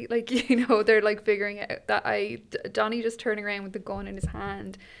 I really like, you know, they're like figuring out that Donnie just turning around with the gun in his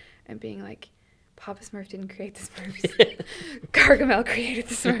hand and being like, Papa Smurf didn't create the Smurfs. Gargamel created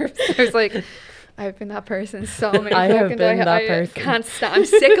the Smurfs. I was like, I've been that person so many I have fucking been times. that I person. can't stand. I'm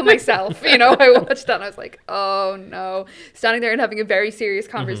sick of myself. You know, I watched that and I was like, oh no. Standing there and having a very serious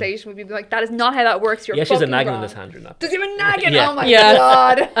conversation with people like, that is not how that works. You're Yeah, she's a fucking nagging wrong. in his hand or not. Does he have a naggin? Yeah. Oh my Yes.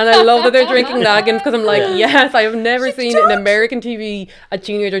 god. And I love that they're drinking naggins, because I'm like, Yeah. yes, I have never You seen don't. in American TV a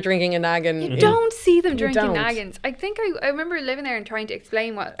teenager drinking a naggin. You don't see them drinking don't. naggins. I think I remember living there and trying to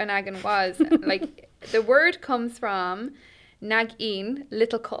explain what a naggin was. Like, the word comes from nagin,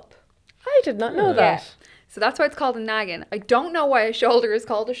 little cup. I did not know that. So that's why it's called a naggin. I don't know why a shoulder is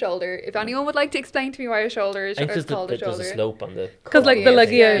called a shoulder. If anyone would like to explain to me why a shoulder is I think called a there's a shoulder. slope on the. Because like the Cool.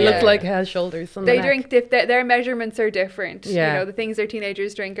 leg, yeah, Yeah, looks yeah. like it has shoulders. On the They neck. drink, their measurements are different. Yeah. You know, the things their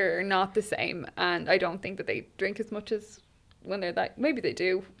teenagers drink are not the same. And I don't think that they drink as much as when they're that, maybe they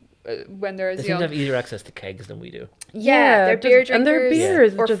do when they're They as seem to young. have easier access to kegs than we do. Yeah, they're beer just- and their drinkers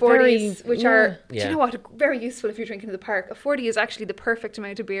beers or just 40s, very- which yeah. are, do Yeah. you know what, very useful if you're drinking in the park. A 40 is actually the perfect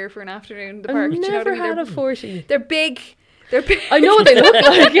amount of beer for an afternoon in the park. I've Do you know what never I mean? had a 40. They're big. They're big. I know what they look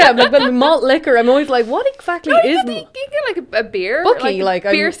like, yeah, like the malt liquor. I'm always like, what exactly is You get like a beer, Bucky, like,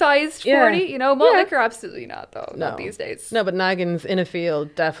 I'm- beer-sized 40. yeah. You know, malt Yeah. liquor, absolutely not though. No. Not these days. No, but naggins in a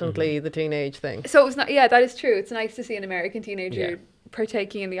field, definitely the teenage thing. So it's not. Yeah, that is true. It's nice to see an American teenager Yeah.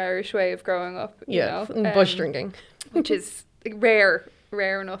 partaking in the Irish way of growing up. You Yeah, know? and bush drinking. which is rare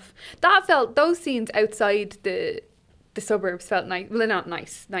enough. That felt, those scenes outside the suburbs felt nice. Well, not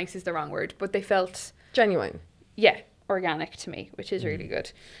nice. Nice is the wrong word, but they felt, Genuine. yeah, organic to me, which is really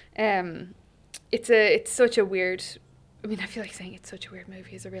good. It's such a weird. I mean, I feel like saying it's such a weird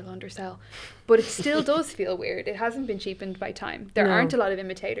movie is a real undersell, but it still does feel weird. It hasn't been cheapened by time. There No. aren't a lot of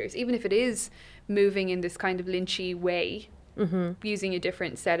imitators, even if it is moving in this kind of Lynchy way, using a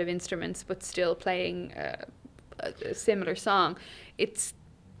different set of instruments, but still playing a similar song. It's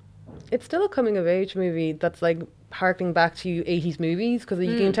It's still a coming of age movie that's like harking back to 80s movies, because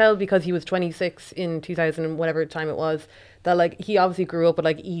you can tell because he was 26 in 2000 and whatever time it was, that like he obviously grew up with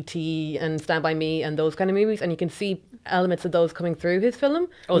like E.T. and Stand By Me and those kind of movies, and you can see elements of those coming through his film.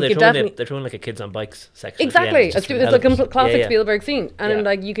 Oh, You they're can throwing, definitely- they're throwing like a kids on bikes section. Exactly. At the end, It's like a relevant. classic Yeah, yeah. Spielberg scene. And Yeah.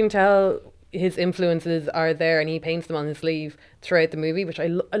 like you can tell his influences are there, and he paints them on his sleeve throughout the movie, which I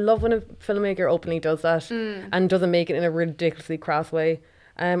love when a filmmaker openly does that and doesn't make it in a ridiculously crass way.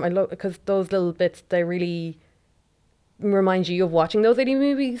 I love, because those little bits, they really remind you of watching those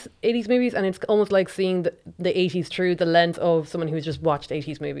 80s movies, and it's almost like seeing the 80s through the lens of someone who's just watched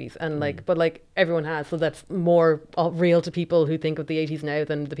 80s movies, and like, but like everyone has, so that's more real to people who think of the 80s now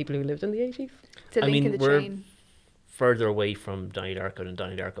than the people who lived in the 80s. it's a I link mean, in the we're chain. further away from Donnie Darko than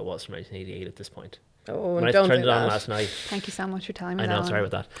Donnie Darko was from 1988 at this point. Oh, When and I don't turned say it on that. last night, Thank you so much for telling me I that. know, Alan. sorry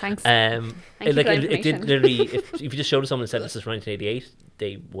about that. Thanks. Thank you for that it did information. literally. If you just showed someone and said this is from 1988,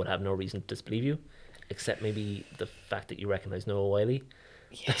 they would have no reason to disbelieve you, except maybe the fact that you recognise Noah Wiley.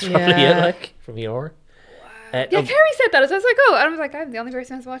 That's probably Yeah. it, like from ER. Yeah, Carrie said that. I was like, oh, and I was like, I'm the only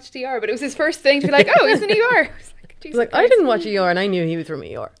person who's watched ER, but it was his first thing to be like, oh, he's in ER. I was like, He's like, I didn't watch ER, and I knew he was from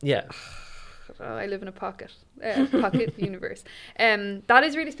ER. yeah. Oh, I live in a pocket universe. That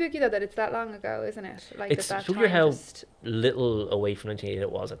is really spooky though, that it's that long ago, isn't it? Like It's at that spookier time, how just- little away from 1988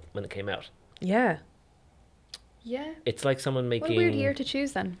 it was when it came out. Yeah. Yeah. It's like someone What a weird year making to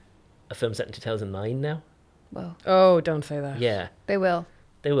choose then. a film set in 2009 now. Well, Oh, don't say that. Yeah, they will.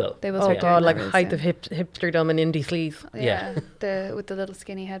 they will. They will Oh start god, doing like that height really of hipsterdom and indie sleaze. soon. Yeah. The with the little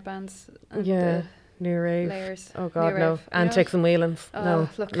skinny headbands. And Yeah, The new rave. layers. Oh god, New no. rave. You know Antics and wheelings. Oh, No,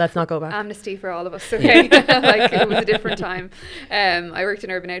 look. let's not go back. Amnesty for all of us, okay? Like, it was a different time. I worked in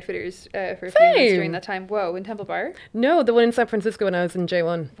Urban Outfitters for a few months Same. during that time. Whoa, in Temple Bar? No, the one in San Francisco when I was in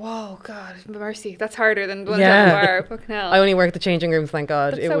J1. Whoa, God, mercy. That's harder than the one Yeah. in Temple Bar. Fucking hell. I only worked the changing rooms, thank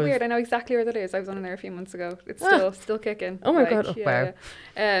god. That's It so was weird. I know exactly where that is. I was on there a few months ago. It's Ah. still kicking. Oh my God. Oh, wow.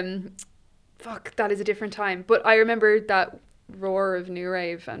 yeah. Fuck, that is a different time. But I remember that roar of new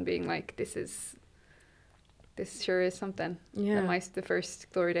rave and being like, this sure is something. Yeah. And the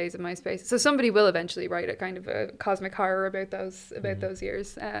first glory days of MySpace. So somebody will eventually write a kind of a cosmic horror about those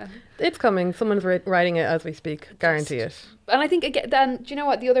years. It's coming. Someone's writing it as we speak. Guarantee it. And I think, again, then, do you know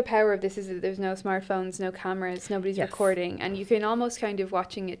what? The other power of this is that there's no smartphones, no cameras, nobody's Yes. recording. And you can almost kind of,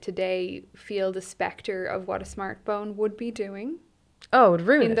 watching it today, feel the spectre of what a smartphone would be doing Oh, it would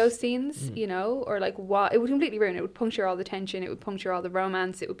ruin in it. those scenes, you know? Or like, what? It would completely ruin it. It would puncture all the tension. It would puncture all the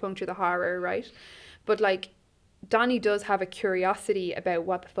romance. It would puncture the horror, right? But like, Donnie does have a curiosity about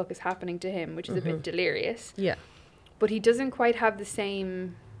what the fuck is happening to him, which is a bit delirious. Yeah. But he doesn't quite have the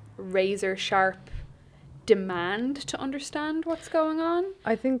same razor sharp demand to understand what's going on.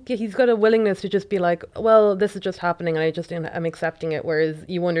 I think he's got a willingness to just be like, well, this is just happening and I'm accepting it. Whereas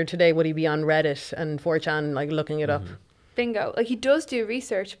you wonder today, would he be on Reddit and 4chan, like looking it up? Bingo. Like, he does do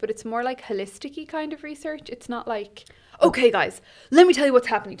research, but it's more like holistic-y kind of research. It's not like, okay, guys, let me tell you what's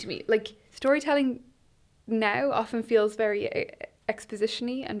happening to me. Like, storytelling now often feels very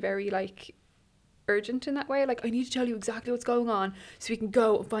exposition-y and very, like, urgent in that way. Like, I need to tell you exactly what's going on so we can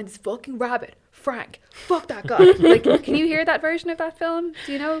go and find this fucking rabbit. Frank, fuck that guy. Like, can you hear that version of that film?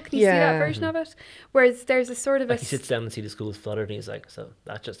 Do you know? Can you see that Yeah. version of it? Whereas there's a sort of Like he sits down and sees the school's flooded, and he's like, "So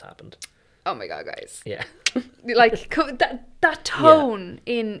that just happened." oh my God, guys. Yeah, Like, that tone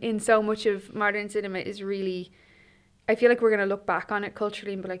in so much of modern cinema is really, I feel like we're going to look back on it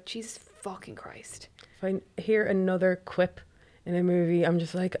culturally and be like, Jesus fucking Christ. If I hear another quip in a movie, I'm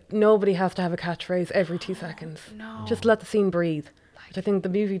just like, nobody has to have a catchphrase every 2 seconds. No. Just let the scene breathe. Which I think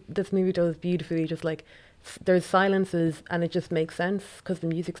this movie does beautifully. Just like, there's silences and it just makes sense because the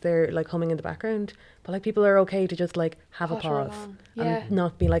music's there, like humming in the background. But like, people are okay to just like have a Potter pause along. Yeah. and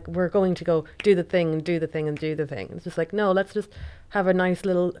not be like, we're going to go do the thing and do the thing and do the thing. It's just like, no, let's just have a nice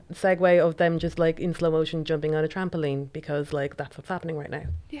little segue of them just like in slow motion jumping on a trampoline because like that's what's happening right now.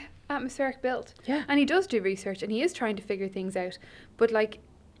 Yeah, atmospheric build. Yeah. And he does do research and he is trying to figure things out. But like,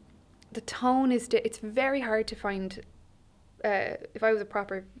 the tone is, it's very hard to find. If I was a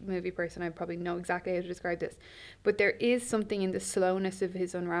proper movie person, I'd probably know exactly how to describe this. But there is something in the slowness of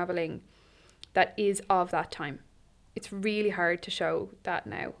his unraveling that is of that time. It's really hard to show that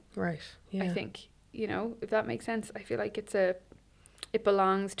now, Right. Yeah. I think. You know, if that makes sense. I feel like it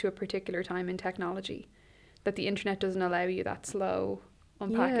belongs to a particular time in technology, that the internet doesn't allow you that slow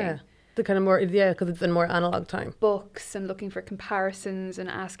unpacking. Yeah. The kind of more, because it's in more analog time. Books and looking for comparisons and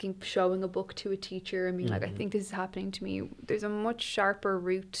showing a book to a teacher and being like, I Mm-hmm. think this is happening to me. There's a much sharper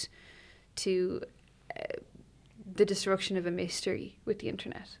route to the destruction of a mystery with the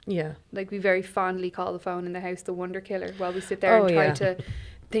internet. Yeah. Like, we very fondly call the phone in the house the wonder killer while we sit there and try to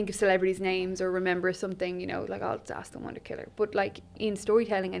think of celebrities' names or remember something, you know, like, I'll just ask the wonder killer. But like, in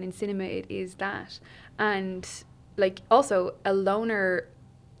storytelling and in cinema, it is that. And like, also a loner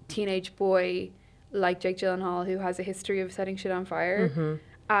teenage boy like Jake Gyllenhaal who has a history of setting shit on fire,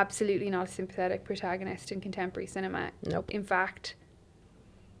 absolutely not a sympathetic protagonist in contemporary cinema. Nope. In fact,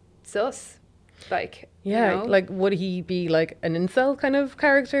 sus. Like, Yeah, you know? like would he be like an incel kind of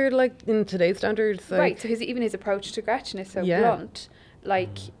character, like in today's standards? Like, Right, so even his approach to Gretchen is so Yeah. blunt.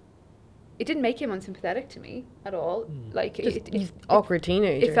 Like, it didn't make him unsympathetic to me at all. Like, just he's awkward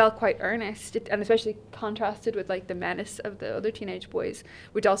teenager. it felt quite earnest, and especially contrasted with like the menace of the other teenage boys,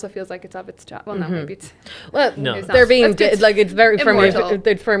 which also feels like it's of its time. Well, no, maybe it's well, No. it's they're not. being That's good. like it's very firmly Immortal.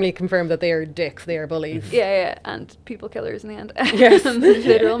 they'd firmly confirm that they are dicks. They are bullies. yeah, and people killers in the end. Yes.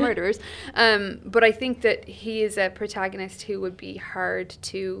 Literal murderers. But I think that he is a protagonist who would be hard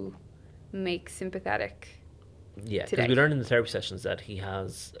to make sympathetic. yeah. Because Today. we learned in the therapy sessions that he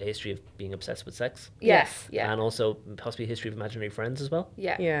has a history of being obsessed with sex, Yes. Yeah. and also possibly a history of imaginary friends as well.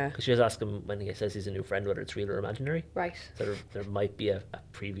 Yeah. Yeah. Because she does ask him when he says he's a new friend whether it's real or imaginary. Right. So there might be a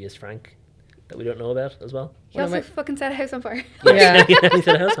previous Frank that we don't know about as well? He also fucking set a house on fire. Yeah. He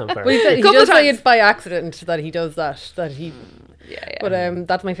said a house on fire. But he Couple does say times. it's by accident that he does that. Yeah. But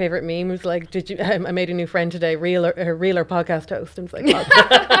that's my favorite meme. It was like, did you? I made a new friend today, real or podcast host. And it's like,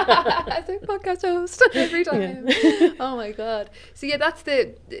 I think podcast host every time. Oh my god. So yeah, that's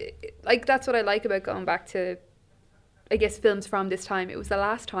that's what I like about going back to, I guess, films from this time. It was the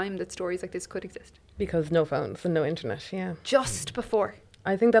last time that stories like this could exist. because no phones and no internet. Yeah. Just before.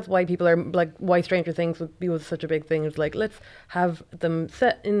 I think that's why people are like, why Stranger Things was such a big thing. It's like, let's have them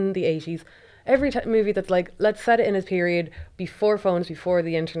set in the 80s. Every movie that's like, let's set it in a period before phones, before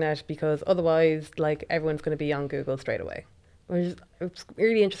the internet, because otherwise, like, everyone's going to be on Google straight away. It's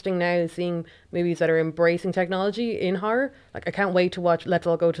really interesting now seeing movies that are embracing technology in horror. Like, I can't wait to watch Let's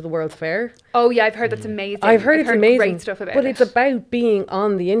All Go to the World's Fair. Oh yeah, I've heard that's amazing. I've heard it's amazing. Great stuff about but it. it's about being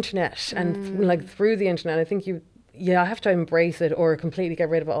on the internet and like through the internet. I think I have to embrace it or completely get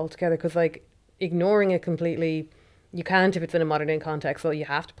rid of it altogether, because like ignoring it completely, you can't if it's in a modern day context. So you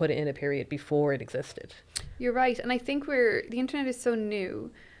have to put it in a period before it existed. You're right, and I think the internet is so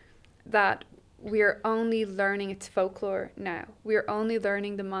new that we're only learning its folklore now. We're only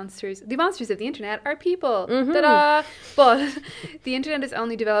learning the monsters. The monsters of the internet are people. Ta-da! But the internet is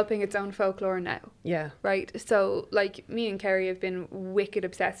only developing its own folklore now. Yeah. Right? So, like, me and Kerry have been wicked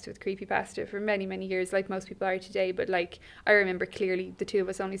obsessed with creepypasta for many, many years, like most people are today. But, like, I remember clearly the two of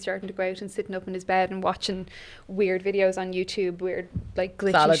us only starting to go out and sitting up in his bed and watching weird videos on YouTube, weird, like,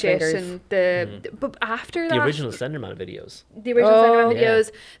 glitchy Salad shit. fingers. And but after that... The original Slenderman videos. The original Slenderman yeah.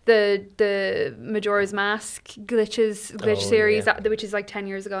 videos, the Majora's Mask glitch series, which is like 10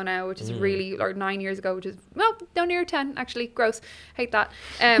 years ago now, which is really, or 9 years ago, which is, well, no, near 10, actually, gross, hate that.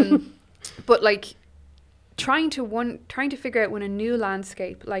 But like, trying to figure out when a new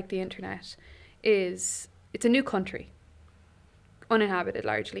landscape like the internet it's a new country, uninhabited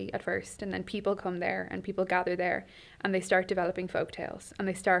largely at first, and then people come there and people gather there and they start developing folktales and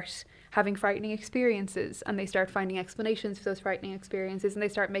they start having frightening experiences and they start finding explanations for those frightening experiences and they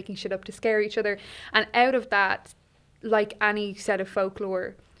start making shit up to scare each other, and out of that, like any set of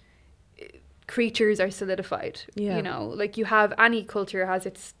folklore, creatures are solidified. Yeah. You know, like you have, any culture has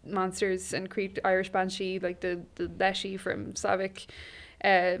its monsters and Irish banshee, like the Leshy from Slavic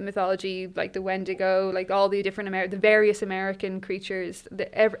mythology, like the Wendigo, like all the different the various American creatures.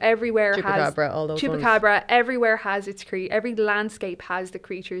 Everywhere has Chupacabra, all those ones. Chupacabra. Everywhere has its every landscape has the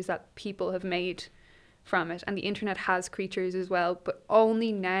creatures that people have made from it, and the internet has creatures as well. But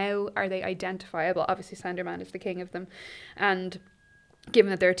only now are they identifiable. Obviously, Slenderman is the king of them, and given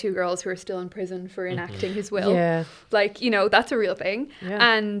that there are two girls who are still in prison for enacting his will, like, you know, that's a real thing.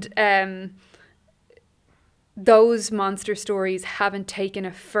 Yeah. And those monster stories haven't taken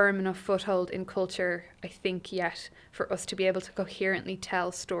a firm enough foothold in culture, I think, yet for us to be able to coherently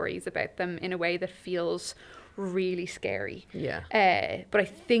tell stories about them in a way that feels really scary. Yeah. But I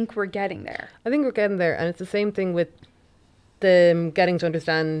think we're getting there. I think we're getting there, and it's the same thing with the getting to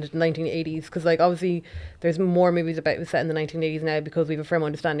understand 1980s, because like obviously there's more movies set in the 1980s now because we have a firm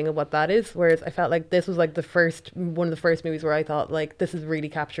understanding of what that is, whereas I felt like this was like one of the first movies where I thought like this is really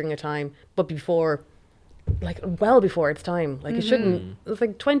capturing a time, but before, like well before its time, like it shouldn't. It was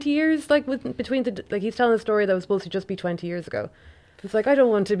like 20 years like between like he's telling a story that was supposed to just be 20 years ago. It's like, I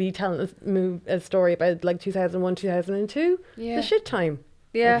don't want to be telling a story about like 2001, 2002. Yeah. The shit time.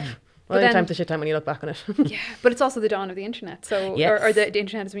 Yeah. Well, But any then- time's the shit time when you look back on it. Yeah, but it's also the dawn of the internet, so Yes. or the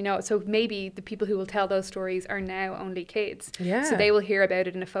internet as we know it. So maybe the people who will tell those stories are now only kids. Yeah. So they will hear about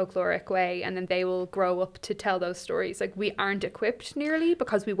it in a folkloric way, and then they will grow up to tell those stories. Like, we aren't equipped nearly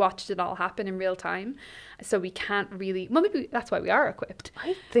because we watched it all happen in real time, so we can't really. Well, maybe that's why we are equipped.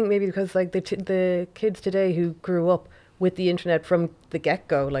 I think maybe because like the kids today who grew up with the internet from the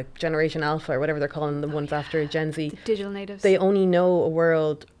get-go, like Generation Alpha or whatever they're calling the ones after Gen Z, The digital natives. they only know a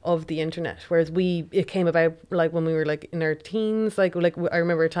world of the internet, whereas it came about like when we were like in our teens, like I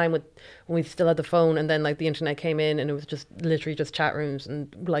remember a time when we still had the phone, and then like the internet came in and it was just literally just chat rooms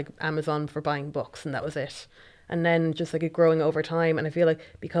and like Amazon for buying books, and that was it. And then just like it growing over time, and I feel like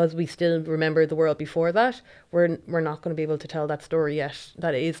because we still remember the world before that, we're not going to be able to tell that story yet.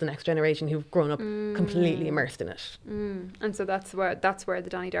 That is the next generation who've grown up completely immersed in it. And so that's where the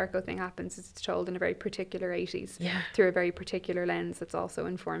Donnie Darko thing happens. Is it's told in a very particular 80s, Yeah. through a very particular lens that's also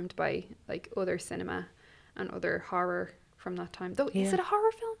informed by like other cinema and other horror from that time. Though, is Yeah. it a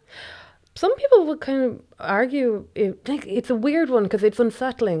horror film? Some people would kind of argue like it's a weird one because it's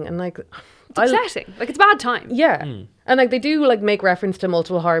unsettling and like It's upsetting. Like, it's a bad time. yeah. And like they do like make reference to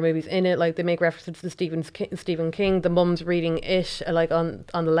multiple horror movies in it. Like they make references to Stephen King. The mum's reading It like on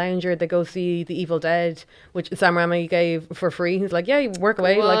the lounger. They go see The Evil Dead, which Sam Raimi gave for free. He's like, yeah, you work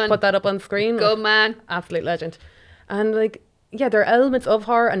away, Go like on. put that up on screen. Good Like, man. absolute legend. And like yeah, there are elements of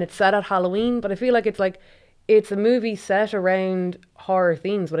horror and it's set at Halloween, but I feel like it's a movie set around horror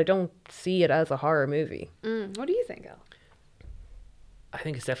themes, but I don't see it as a horror movie. What do you think, Al? I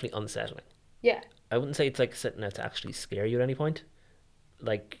think it's definitely unsettling. Yeah. I wouldn't say it's like setting out to actually scare you at any point.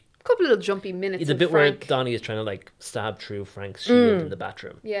 Like, A couple of little jumpy minutes the of bit Frank. where Donnie is trying to like stab through Frank's shield in the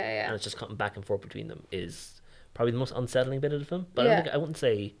bathroom. Yeah, yeah. And it's just cutting back and forth between them is probably the most unsettling bit of the film. But Yeah. I wouldn't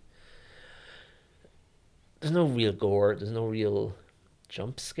say there's no real gore, there's no real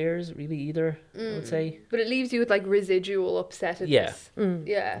jump scares really either, I would say. But it leaves you with like residual upsetness. Yeah.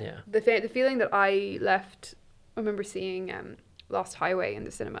 Yeah. Yeah. The feeling that I left, I remember seeing Lost Highway in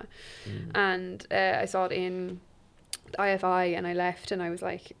the cinema, and I saw it in the IFI, and I left, and I was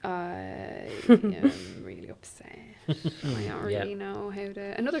like, I am really upset. I don't really know how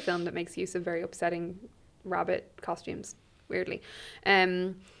to. Another film that makes use of very upsetting rabbit costumes, weirdly,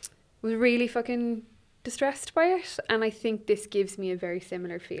 was really fucking distressed by it, and I think this gives me a very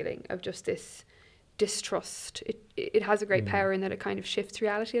similar feeling of just this distrust. It has a great power in that it kind of shifts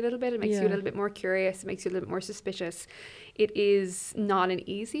reality a little bit. It makes you a Yeah. little bit more curious. It makes you a little bit more suspicious. It is not an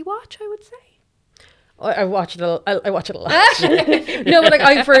easy watch, I would say. I watch it. I watch it a lot. No, but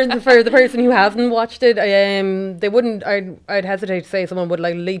like for the person who hasn't watched it, they wouldn't. I'd hesitate to say someone would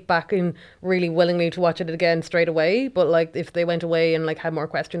like leap back in really willingly to watch it again straight away. But like if they went away and like had more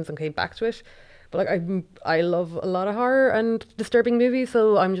questions and came back to it. But like I love a lot of horror and disturbing movies,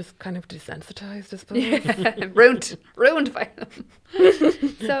 so I'm just kind of desensitized, I suppose. ruined by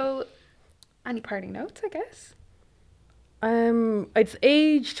them. So, any parting notes, I guess? It's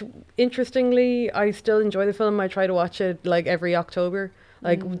aged interestingly. I still enjoy the film. I try to watch it like every October.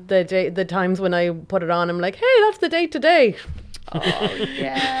 Like the times when I put it on, I'm like, hey, that's the date today. Oh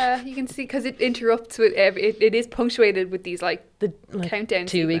yeah, you can see because it interrupts with it is punctuated with these like countdown.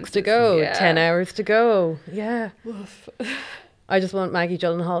 2 weeks to sequences. go, Yeah. 10 hours to go. Yeah. I just want Maggie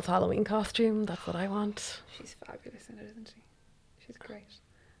Gyllenhaal's Halloween costume. That's what I want. She's fabulous in it, isn't she? She's great.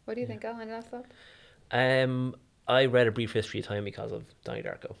 What do you think, Al? Any last thought? I read A Brief History of Time because of Donnie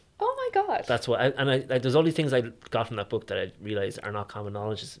Darko. Oh my god. That's what there's all these things I got from that book that I realized are not common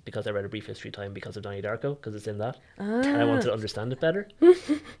knowledge is because I read A Brief History of Time because of Donnie Darko, because it's in that. And I wanted to understand it better.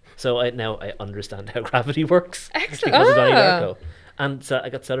 So I understand how gravity works. Excellent. Because of Donnie Darko. And so I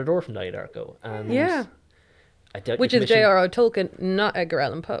got Cellar Door from Donnie Darko. And Yeah. I doubt Which you is commissioned- J.R.R. Tolkien, not Edgar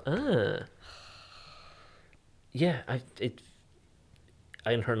Allan Poe. Yeah, I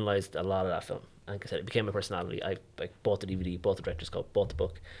internalized a lot of that film. Like I said, it became my personality. I bought the DVD, bought the director's cut, bought the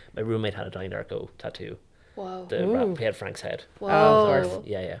book. My roommate had a Donnie Darko tattoo. Whoa. He had Frank's head. Whoa.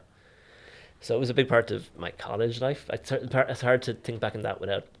 Yeah. So it was a big part of my college life. It's hard to think back in that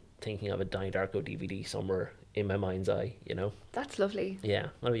without thinking of a Donnie Darko DVD somewhere in my mind's eye, you know? That's lovely. Yeah.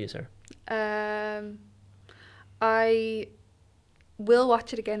 What about you, sir? I will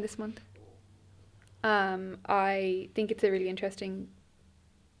watch it again this month. I think it's a really interesting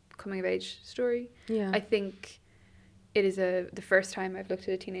coming of age story. Yeah. I think it is the first time I've looked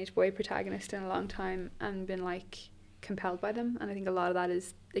at a teenage boy protagonist in a long time and been like compelled by them, and I think a lot of that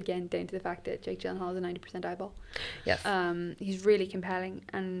is again down to the fact that Jake Gyllenhaal is a 90% eyeball. Yes. He's really compelling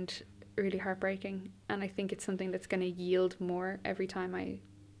and really heartbreaking, and I think it's something that's going to yield more every time I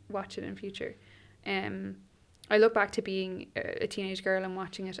watch it in future. I look back to being a teenage girl and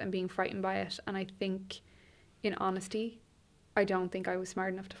watching it and being frightened by it, and I think in honesty I don't think I was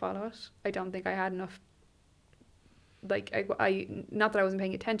smart enough to follow it. I don't think I had enough, like, I not that I wasn't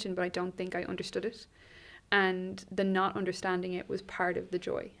paying attention, but I don't think I understood it. And the not understanding it was part of the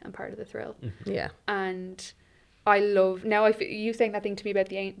joy and part of the thrill. Yeah. And I love, now you saying that thing to me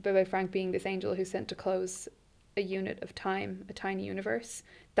about Frank being this angel who's sent to close a unit of time, a tiny universe,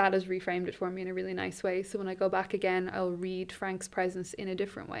 that has reframed it for me in a really nice way. So when I go back again, I'll read Frank's presence in a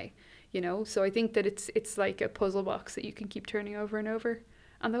different way, you know? So I think that it's like a puzzle box that you can keep turning over and over.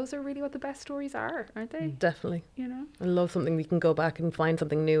 And those are really what the best stories are, aren't they? Definitely. You know? I love something we can go back and find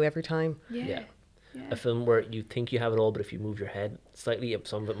something new every time. Yeah. A film where you think you have it all, but if you move your head slightly,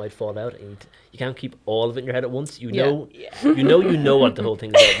 some of it might fall out, and you can't keep all of it in your head at once. You know what the whole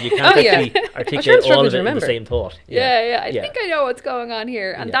thing is about. You can't actually articulate all of it in the same thought. I think I know what's going on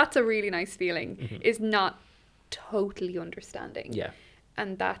here, and Yeah. that's a really nice feeling. Is not totally understanding. Yeah.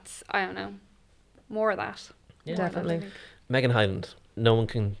 And that's, I don't know, more of that. Yeah. More of that, I Definitely. think. Megan Highland. no one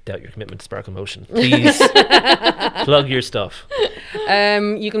can doubt your commitment to Sparkle Motion. Please plug your stuff.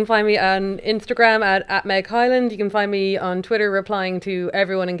 You can find me on Instagram at Meg Highland. You can find me on Twitter replying to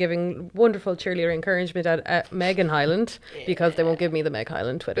everyone and giving wonderful cheerleader encouragement at Megan Highland, because they won't give me the Meg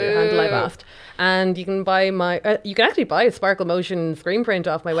Highland Twitter handle I've asked. And you can buy you can actually buy a Sparkle Motion screen print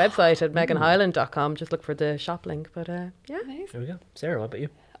off my website at meganhighland.com. Just look for the shop link. But yeah. Nice. There we go. Sarah, what about you?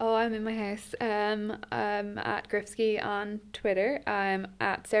 Oh, I'm in my house. I'm at Grifsky on Twitter. I'm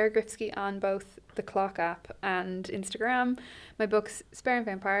at Sarah Grifsky on both the Clock app and Instagram. My books, Spare and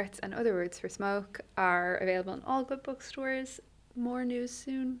Found Parts and Other Words for Smoke, are available in all good bookstores. More news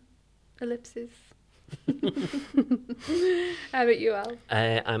soon. Ellipses. How about you, Al?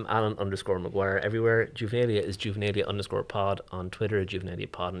 I'm Alan_McGuire everywhere. Juvenalia is Juvenalia_pod on Twitter,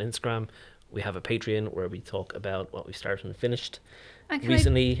 Juvenalia pod on Instagram. We have a Patreon where we talk about what we started and finished And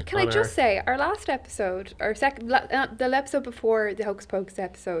recently. Can I just say, our last episode, our the episode before the Hocus Pocus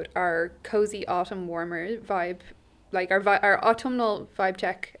episode, our cozy autumn warmer vibe, like our autumnal vibe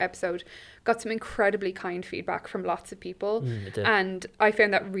check episode, got some incredibly kind feedback from lots of people. It did. And I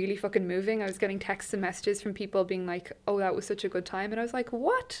found that really fucking moving. I was getting texts and messages from people being like, oh, that was such a good time. And I was like,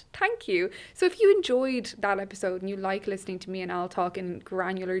 what? Thank you. So if you enjoyed that episode and you like listening to me and I'll talk in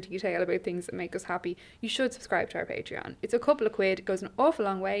granular detail about things that make us happy, you should subscribe to our Patreon. It's a couple of quid. It goes an awful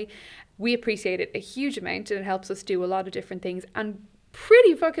long way. We appreciate it a huge amount, and it helps us do a lot of different things. And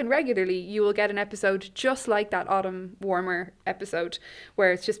pretty fucking regularly you will get an episode just like that autumn warmer episode,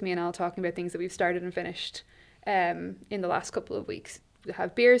 where it's just me and Al talking about things that we've started and finished in the last couple of weeks. We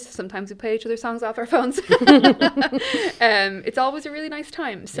have beers, sometimes we play each other's songs off our phones. It's always a really nice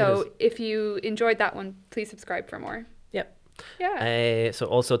time. So if you enjoyed that one, please subscribe for more. Yep. Yeah. So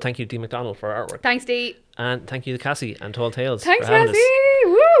also thank you, Dee McDonald, for our artwork. Thanks, Dee. And thank you to Cassie and Tall Tales Thanks, for having Cassie. us.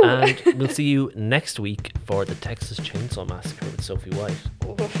 Woo! And we'll see you next week for the Texas Chainsaw Massacre with Sophie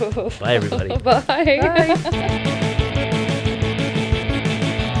White. Bye, everybody. Bye. Bye.